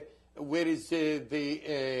live where is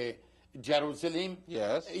the Jerusalem.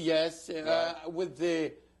 Yes. Yes, Right. with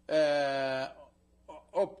the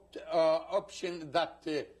option that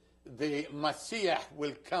the Messiah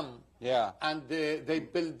will come. Yeah. And they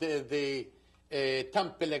build the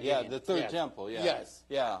temple again. Yeah, the third temple, yeah. Yes.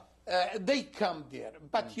 Yeah. They come there.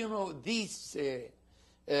 But, you know, these,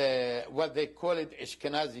 what they call it,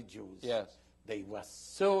 Ashkenazi Jews. Yes. They were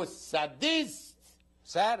so sadist.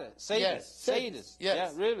 Sadist. Yes, Sadist. yes.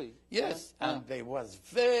 Yeah, really. Yes. Yeah. And there was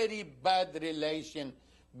very bad relation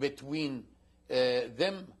between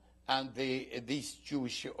them and these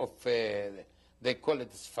Jewish of, they call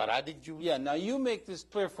it Sephardic Jews. Yeah, now you make this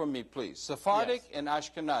clear for me, please. Sephardic Yes. and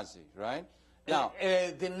Ashkenazi, right? Now,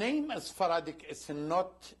 the name Sephardic is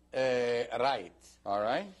not right. all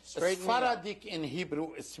right. Straighten me out. Sephardic in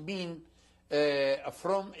Hebrew is mean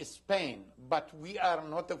from Spain, but we are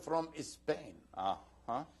not from Spain.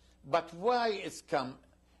 But why it's come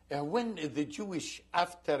when the Jewish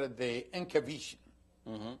after the Inquisition,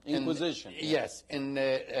 Inquisition. yes, in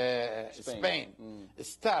Spain,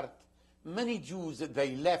 start, many Jews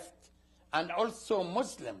they left, and also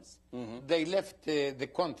Muslims they left the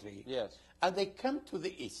country. Yes. And they come to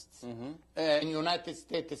the East. In United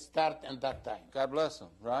States start at that time. God bless them,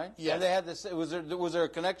 right? Yes. And they had this. Was there a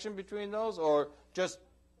connection between those, or just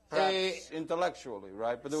perhaps intellectually,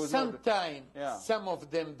 right? But there was sometime Yeah. some of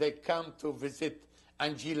them they come to visit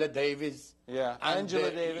Angela Davis. Yeah, and, Angela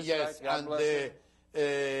Davis. Yes, right? God and bless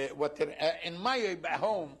her. in my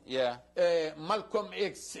home, Yeah. Malcolm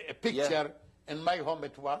X picture in my home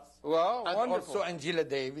it was. Well, and wonderful. also Angela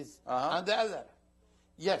Davis and the other.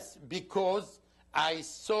 Yes, because I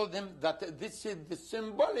saw them that this is the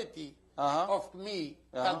symbolity of me,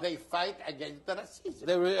 and they fight against the racism.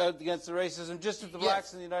 They were against the racism, just as the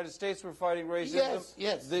blacks in the United States were fighting racism. Yes,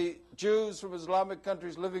 yes. The Jews from Islamic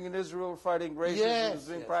countries living in Israel were fighting racism that was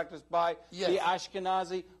being practiced by the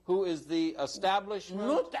Ashkenazi, who is the establishment.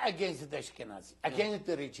 Not against the Ashkenazi, against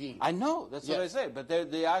the regime. I know, that's what I said. But the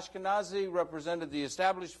Ashkenazi represented the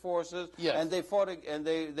established forces, and they fought, and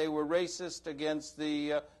they were racist against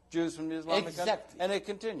the Jews from the Islamic countries. And it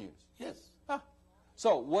continues. Yes.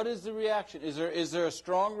 So, what is the reaction? Is there a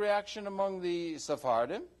strong reaction among the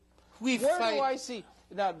Sephardim? Where do I see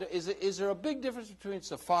now? Is there a big difference between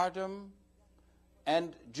Sephardim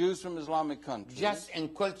and Jews from Islamic countries? Just in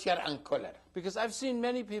culture and color. Because I've seen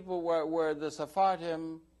many people where the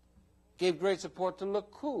Sephardim gave great support to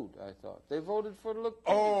Likud, I thought. They voted for Likud.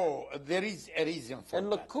 Oh, there is a reason for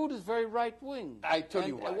and that. Likud is very right-wing. I tell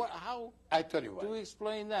you why. How I tell you why. do we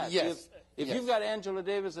explain that? Yes. If Yes. you've got Angela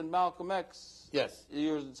Davis and Malcolm X, Yes.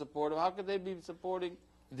 you're in support of, how could they be supporting?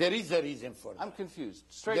 There is a reason for that. I'm confused.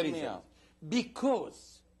 Straighten me out.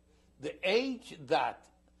 Because the age that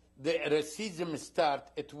the racism started,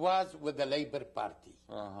 it was with the Labour Party.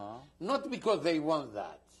 Not because they want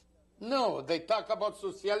that. No, they talk about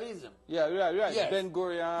socialism. Yeah. Yes. Ben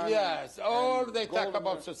Gurion. Yes, or they talk Golda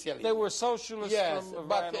about Meir. socialism. They were socialists Yes, from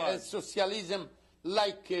but by and large. socialism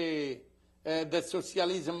like the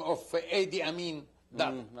socialism of Idi Amin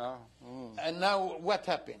done. And now what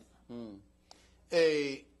happened?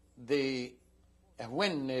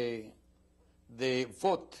 When the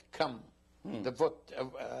vote come, the vote,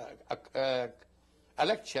 a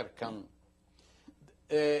lecture come,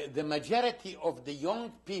 the majority of the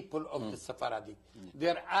young people of the Sephardic,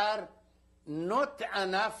 there are not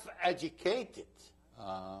enough educated.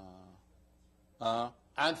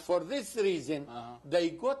 And for this reason, they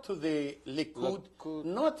go to the Likud,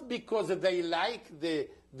 not because they like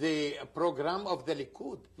the program of the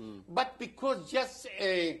Likud, but because just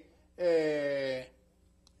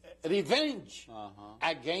revenge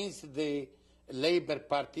against the Labour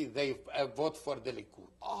Party, they vote for the Likud.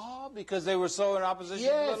 Oh, because they were so in opposition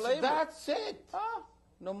Yes, to the Labour. that's it.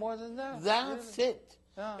 No more than that. That's it.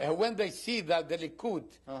 When they see that the Likud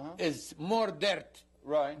is more dirt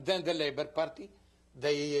than the Labour Party,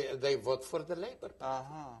 they vote for the Labour Party.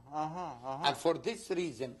 And for this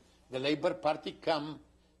reason, the Labour Party come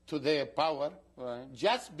to the power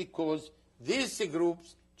just because these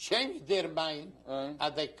groups change their mind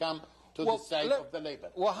and they come to the side of the Labour.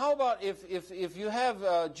 Well, how about if you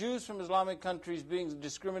have Jews from Islamic countries being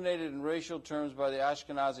discriminated in racial terms by the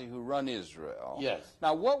Ashkenazi who run Israel? Yes.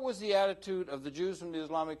 Now, what was the attitude of the Jews from the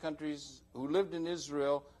Islamic countries who lived in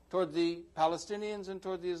Israel toward the Palestinians and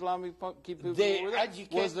toward the Islamic people?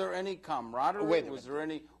 Was there any camaraderie? Wait a Was there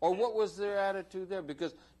any, or what was their attitude there?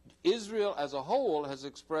 Because Israel as a whole has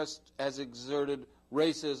exerted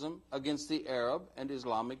racism against the Arab and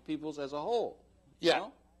Islamic peoples as a whole. Yeah. You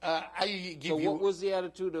know? I give so you. what was the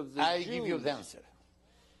attitude of the I Jews? give you the answer.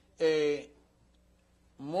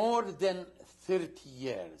 More than 30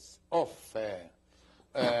 years of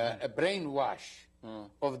a brainwash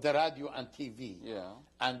of the radio and TV. Yeah.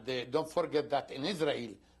 And don't forget that in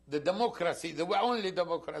Israel, the democracy, the only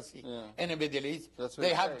democracy in the Middle East,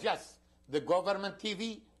 they have just the government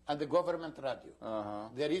TV and the government radio.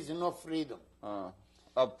 There is no freedom.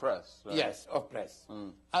 Of press. Right? Yes, of press.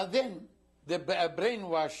 And then the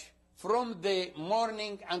brainwash from the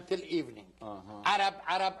morning until evening. Arab,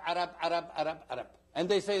 Arab, Arab, Arab, Arab, Arab. And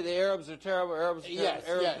they say the Arabs are terrible, Arabs are terrible, Yes,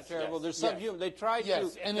 Arabs yes, are terrible. yes, They're subhuman. They tried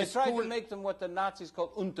to make them what the Nazis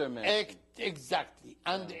called Untermenschen. Exactly.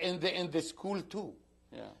 And in the school too.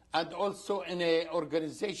 Yeah. And also in an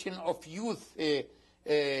organization of youth, they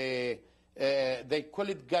call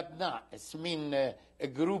it Gadna. It means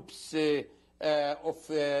groups of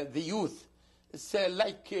the youth. It's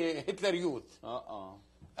like Hitler Youth.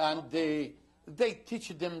 And they teach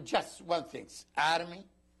them just one thing: army,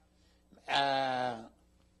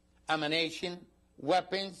 ammunition,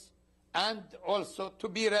 weapons, and also to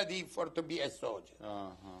be ready to be a soldier.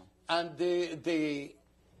 And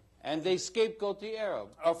they scapegoat the Arab.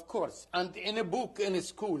 Of course. And in a book in a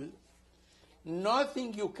school,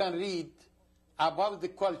 nothing you can read about the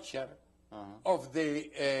culture of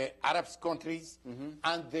the Arab countries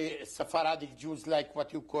and the Sephardic Jews, like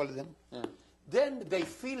what you call them. Then they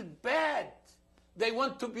feel bad. They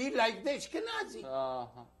want to be like the Ashkenazi.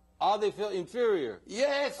 They feel inferior.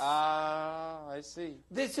 Yes. I see.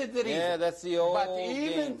 This is the reason. Yeah, that's the old But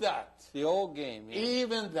even game. that. The old game. Yeah.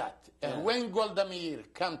 Even that. When Golda Meir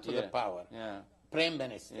come to the power, Prime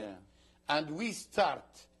Minister, and we start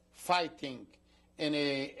fighting in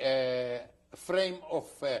a frame of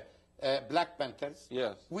Black Panthers,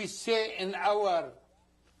 we say in our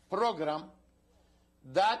program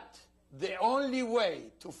that the only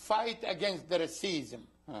way to fight against the racism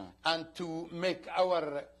and to make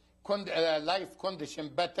our life condition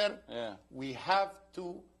better, we have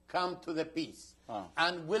to come to the peace.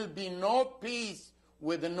 And will be no peace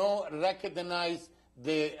with no recognize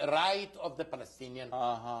the right of the Palestinian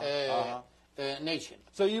nation.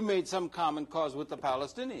 So you made some common cause with the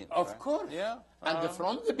Palestinians. Of course. Yeah. And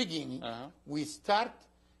from the beginning, we start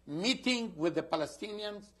meeting with the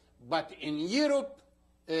Palestinians, but in Europe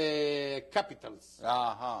capitals,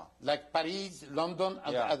 like Paris, London,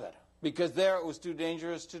 and other. Because there it was too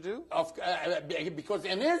dangerous to do? Because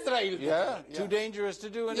in Israel... too dangerous to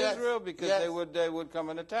do in Israel because they would come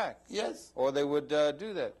and attack. Yes. Or they would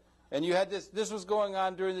do that. And you had this was going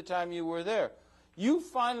on during the time you were there. You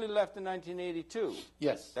finally left in 1982.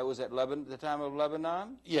 Yes. That was at the time of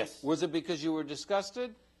Lebanon? Yes. Was it because you were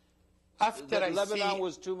disgusted? After Lebanon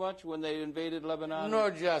was too much when they invaded Lebanon?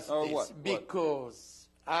 No, just or this, what? because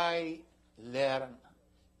I learn,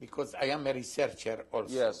 because I am a researcher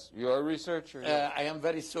also. Yes, you're a researcher. Yes. I am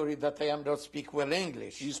very sorry that I am not speak well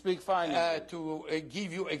English. You speak fine English. To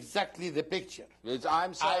give you exactly the picture.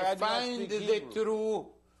 I'm sorry, I do not find speak the Hebrew. true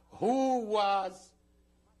who was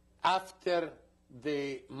after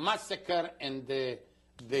the massacre and the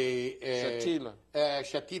Shatila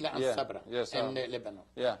and Sabra in Lebanon.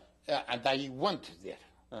 Yeah. And I went there,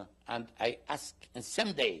 and I asked, and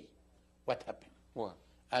someday, what happened? What?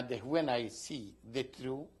 And when I see the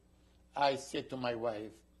truth, I said to my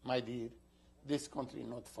wife, my dear, this country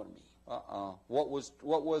not for me. What was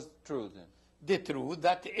true then? The truth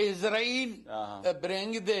that Israel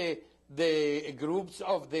bring the groups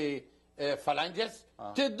of the phalanges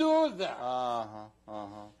to do that.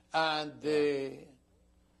 And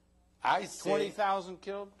I said 20,000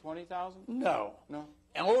 killed? 20,000? no. No.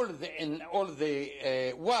 In all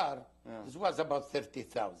the war, this was about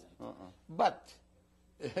 30,000. But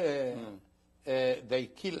they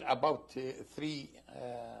killed about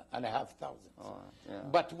 3,500.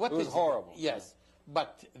 But what it was is horrible. Yes,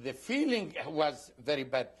 but the feeling was very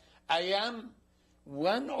bad. I am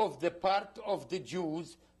one of the part of the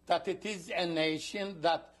Jews that it is a nation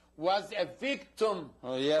that was a victim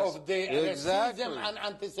of the racism and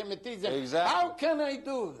anti-Semitism. Exactly. How can I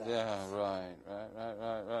do that? Yeah, right.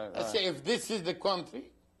 I say, if this is the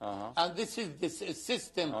country, and this is the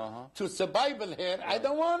system to survival here, I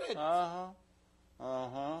don't want it. I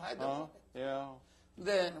don't want it. Yeah.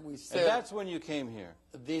 Then we said, and that's when you came here.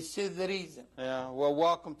 This is the reason. Yeah. Well,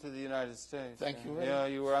 welcome to the United States. Thank you very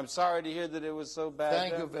much. You were. I'm sorry to hear that it was so bad.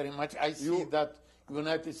 Thank you very much. I see that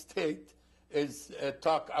United States is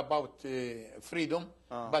talk about freedom,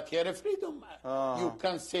 but here freedom. You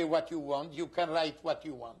can say what you want. You can write what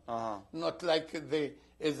you want. Not like the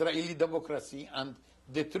Israeli democracy. And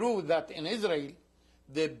the truth that in Israel,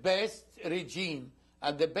 the best regime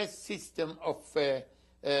and the best system of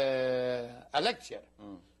election,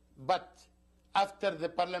 but after the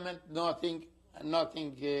parliament, nothing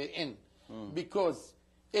in. Because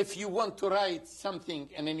if you want to write something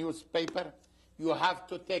in a newspaper, you have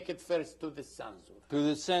to take it first to the censor. To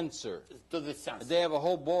the censor. To the censor. They have a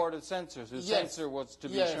whole board of censors who censor what's to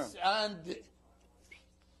be shown. Yes, and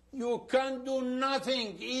you can do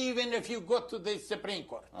nothing even if you go to the Supreme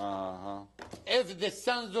Court. If the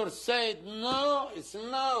censor said no, it's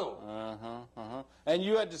no. And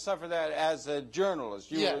you had to suffer that as a journalist.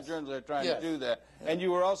 You were a journalist trying to do that, and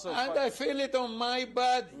you were also. And I feel it on my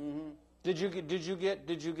body. Did you get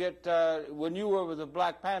when you were with the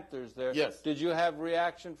Black Panthers there? Yes. Did you have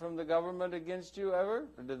reaction from the government against you ever?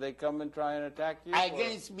 Or did they come and try and attack you?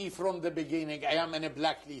 Against me from the beginning. I am in a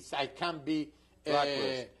blacklist. I can't be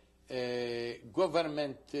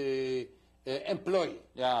government employee.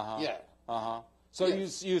 So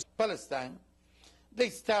you Palestine, they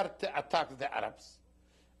start to attack the Arabs,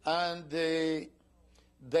 and they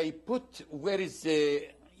put where is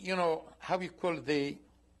how you call the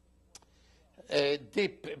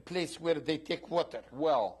deep place where they take water.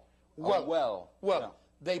 Well.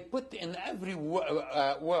 They put in every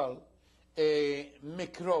well a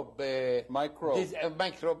microbe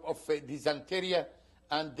of dysentery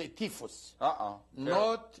and the typhus.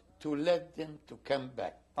 Not to let them to come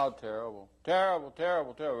back. How terrible.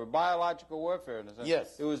 Terrible. Biological warfare in a sense.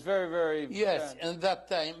 Yes. It was very, very Yes, and that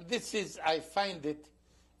time, I find it,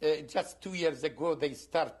 just 2 years ago, they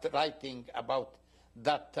start writing about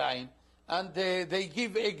that time, and they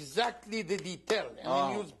give exactly the detail in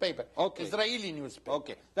the newspaper, Israeli newspaper.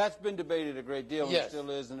 Okay, that's been debated a great deal, and it still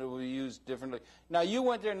is, and it will be used differently. Now, you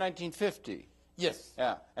went there in 1950. Yes.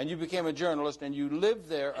 Yeah, and you became a journalist, and you lived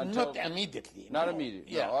there until... Not immediately. Not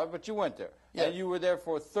immediately, but you went there. Yes. And you were there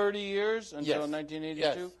for 30 years until 1982?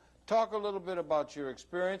 Yes. Talk a little bit about your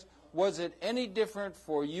experience. Was it any different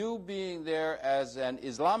for you being there as an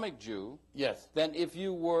Islamic Jew than if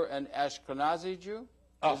you were an Ashkenazi Jew?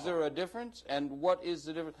 Is there a difference? And what is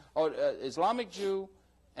the difference? Islamic Jew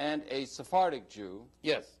and a Sephardic Jew.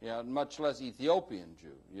 Yes. Yeah, much less Ethiopian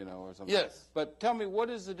Jew, or something. Yes. But tell me, what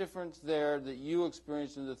is the difference there that you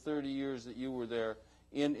experienced in the 30 years that you were there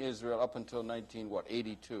in Israel up until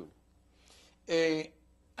 82?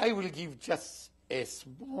 I will give just a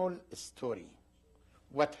small story.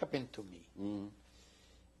 What happened to me?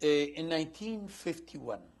 In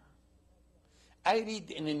 1951, I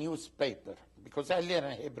read in a newspaper, because I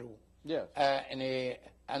learn Hebrew in an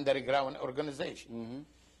underground organization.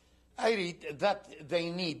 I read that they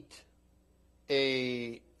need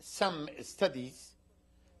some studies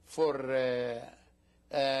for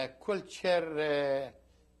culture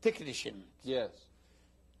technicians. Yes.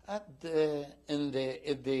 in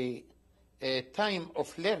the time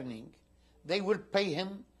of learning, they will pay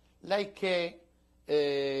him like a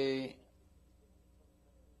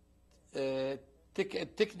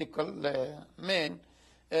technical man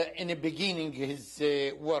in the beginning his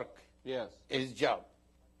work, Yes. his job,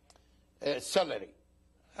 salary.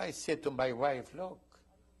 I said to my wife, look,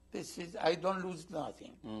 I don't lose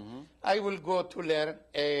nothing. I will go to learn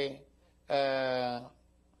a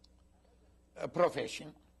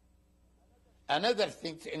profession. Another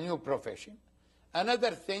thing, a new profession.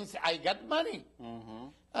 Another thing, I got money.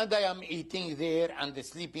 And I am eating there and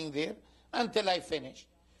sleeping there until I finish.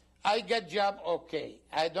 I get job, okay.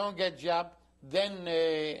 I don't get job, then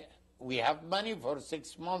we have money for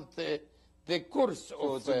 6 months, the course.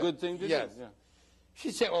 So it's a good thing to do. Yeah.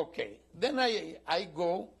 She said, okay. Then I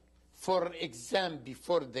go for exam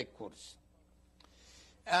before the course.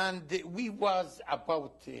 And we was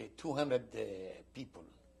about 200 people,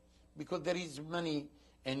 because there is many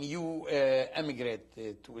new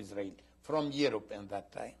emigrate to Israel from Europe in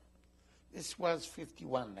that time. This was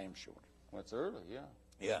 51, I'm sure. That's early, yeah.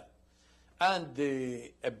 Yeah. And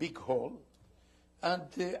a big hall.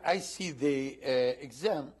 And I see the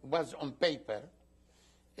exam was on paper,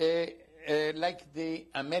 like the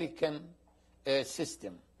American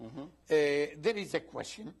system. There is a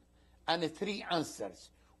question and 3 answers.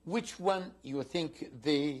 Which one you think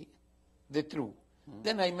the true?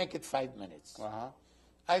 Then I make it 5 minutes.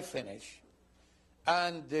 I finish.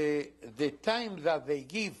 And the time that they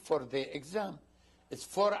give for the exam is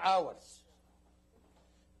 4 hours.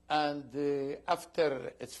 And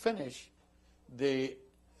after it's finished, the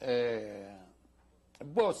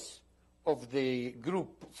boss of the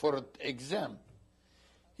group for exam,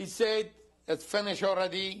 he said, it's finished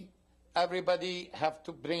already. Everybody have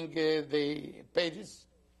to bring the pages.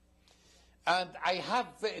 And I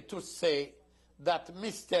have to say that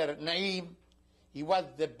Mr. Naeim, he was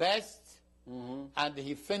the best, and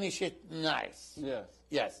he finished it nice. Yes.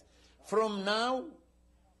 Yes. From now,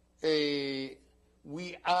 we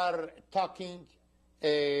are talking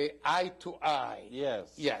eye to eye.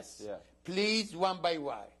 Yes. Yes. Yeah. Please, one by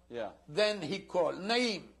one. Yeah. Then he called,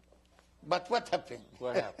 Naeim. But what happened?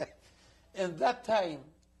 What happened? In that time,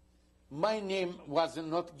 my name was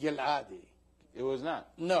not Giladi. It was not?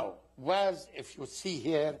 No. Was, if you see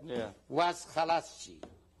here, was Khalaschi.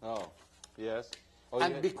 Oh, yes. Oh,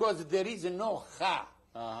 And because there is no Kha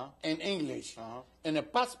in English, in a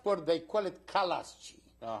passport they call it Khalaschi.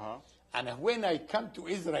 And when I come to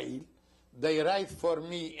Israel, they write for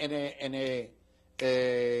me in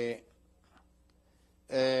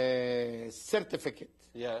a certificate.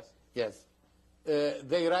 Yes. Yes.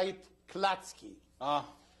 They write Khalaschi. Ah.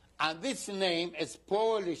 And this name is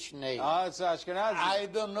Polish name. Ah, it's Ashkenazi. I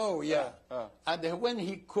don't know, And when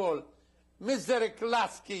he called, Mr.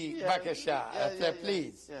 Khalaschi, Bakasha, I said,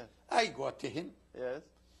 please. Yeah. I go to him. Yes.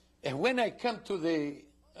 And when I come to the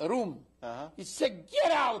room, he said,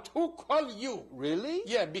 get out, who called you? Really?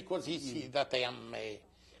 Yeah, because he see that I am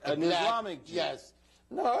An black. Islamic Jew. Yes.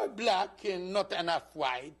 No, black and not enough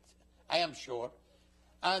white, I am sure.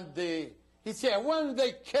 And he said, when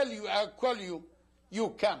they kill you, I'll call you, you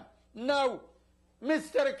come. No,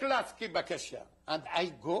 Mr. Khalaschi Bakasha. And I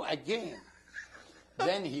go again.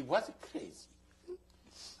 Then he was crazy.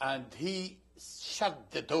 And he shut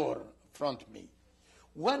the door in front of me.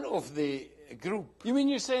 One of the group... You mean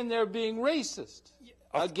you're saying they're being racist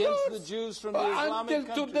against the Jews from the Islamic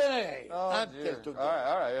countries? Today. Oh, until today.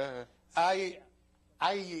 All right.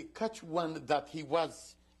 I catch one that he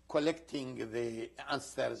was collecting the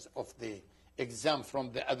answers of the exam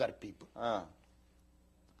from the other people.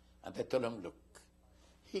 And I told him, look,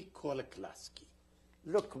 he called Khalaschi.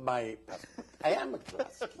 Look, my passport. I am a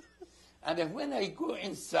Khalaschi. And then when I go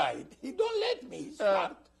inside, he don't let me. He's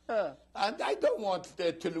smart. And I don't want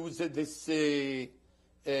to lose this...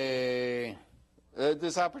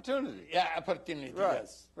 this opportunity. Yeah, opportunity, Right.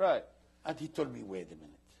 yes. Right. And he told me, wait a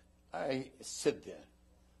minute. I sit there.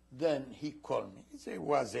 Then he called me. He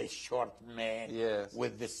was a short man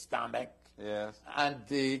with the stomach and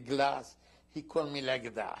the glass. He called me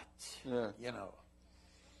like that, you know.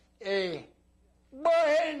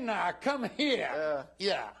 Bohena, come here.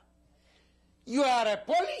 You are a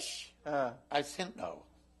Polish? I said, no.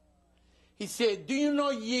 He said, do you know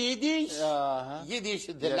Yiddish? Yiddish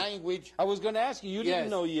is the language. I was going to ask you, you didn't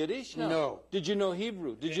know Yiddish? No. Did you know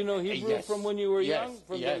Hebrew? Did you know Hebrew from when you were young?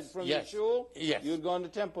 From the shul? Yes. You had gone to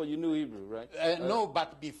temple, you knew Hebrew, right? No,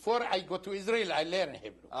 but before I go to Israel, I learned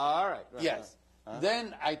Hebrew. All right. Yes.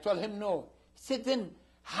 Then I told him no. He said, then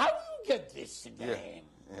how you get this name?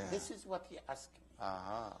 This is what he asked me.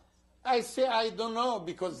 I say I don't know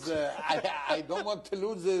because I don't want to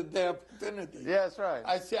lose the opportunity. Yes, right.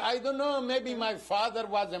 I say I don't know. Maybe my father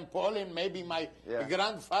was in Poland. Maybe my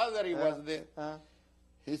grandfather was there.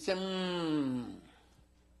 He said,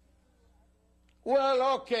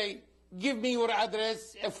 well, okay, give me your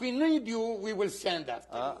address. If we need you, we will send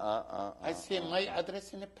after you. I say, my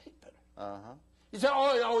address in the paper. He said,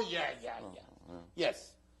 oh, yeah.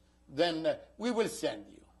 Yes. Then we will send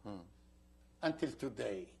you. Until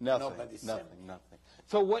today, nobody sent me. Nothing.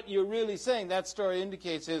 So what you're really saying, that story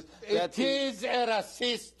indicates, is that it is a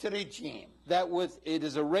racist regime. It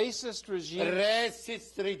is a racist regime.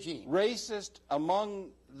 Racist regime. Racist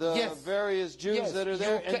among the various Jews that are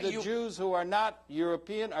there, and the Jews who are not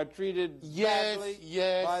European are treated badly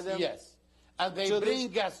by them. Yes, and they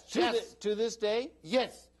bring us to this day.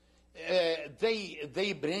 Yes,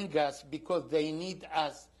 they bring us because they need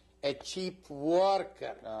us a cheap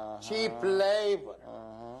worker, cheap labor,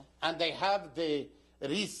 and they have the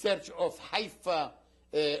research of Haifa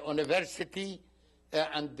University,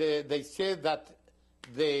 and they say that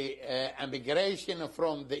the immigration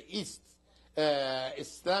from the East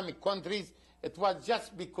Islamic countries, it was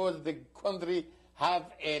just because the country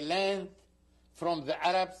have a land from the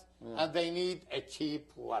Arabs, and they need a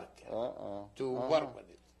cheap worker to work with it.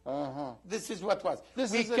 This is what was.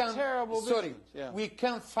 This is a terrible business. We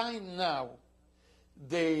can find now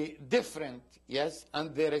the different,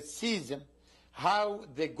 and the racism, how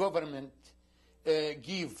the government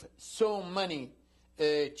give so many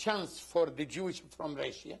chance for the Jewish from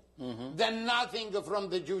Russia, then nothing from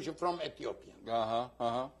the Jewish from Ethiopia.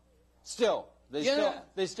 Still,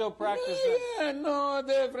 they still practice that. No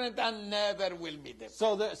different, and never will be different.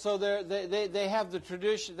 So they have the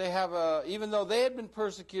tradition. They have even though they had been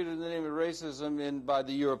persecuted in the name of racism by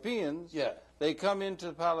the Europeans. They come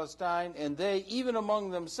into Palestine, and they, even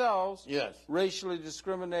among themselves, racially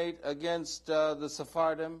discriminate against the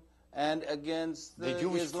Sephardim and against the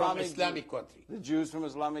Jews from Islamic country. The Jews from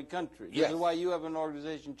Islamic countries. This is why you have an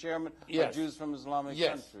organization chairman of Jews from Islamic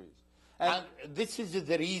countries. And this is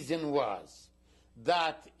the reason was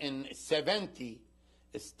that in 70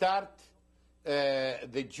 start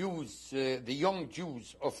the Jews, the young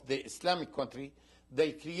Jews of the Islamic country,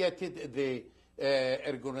 they created the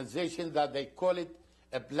organization that they call it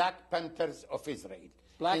Black Panthers of Israel.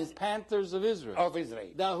 Black Panthers of Israel. Of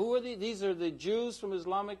Israel. Now, who are these? These are the Jews from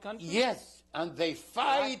Islamic countries? Yes, and they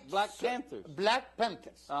fight Black Panthers. Black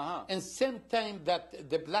Panthers. And same time that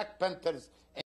the Black Panthers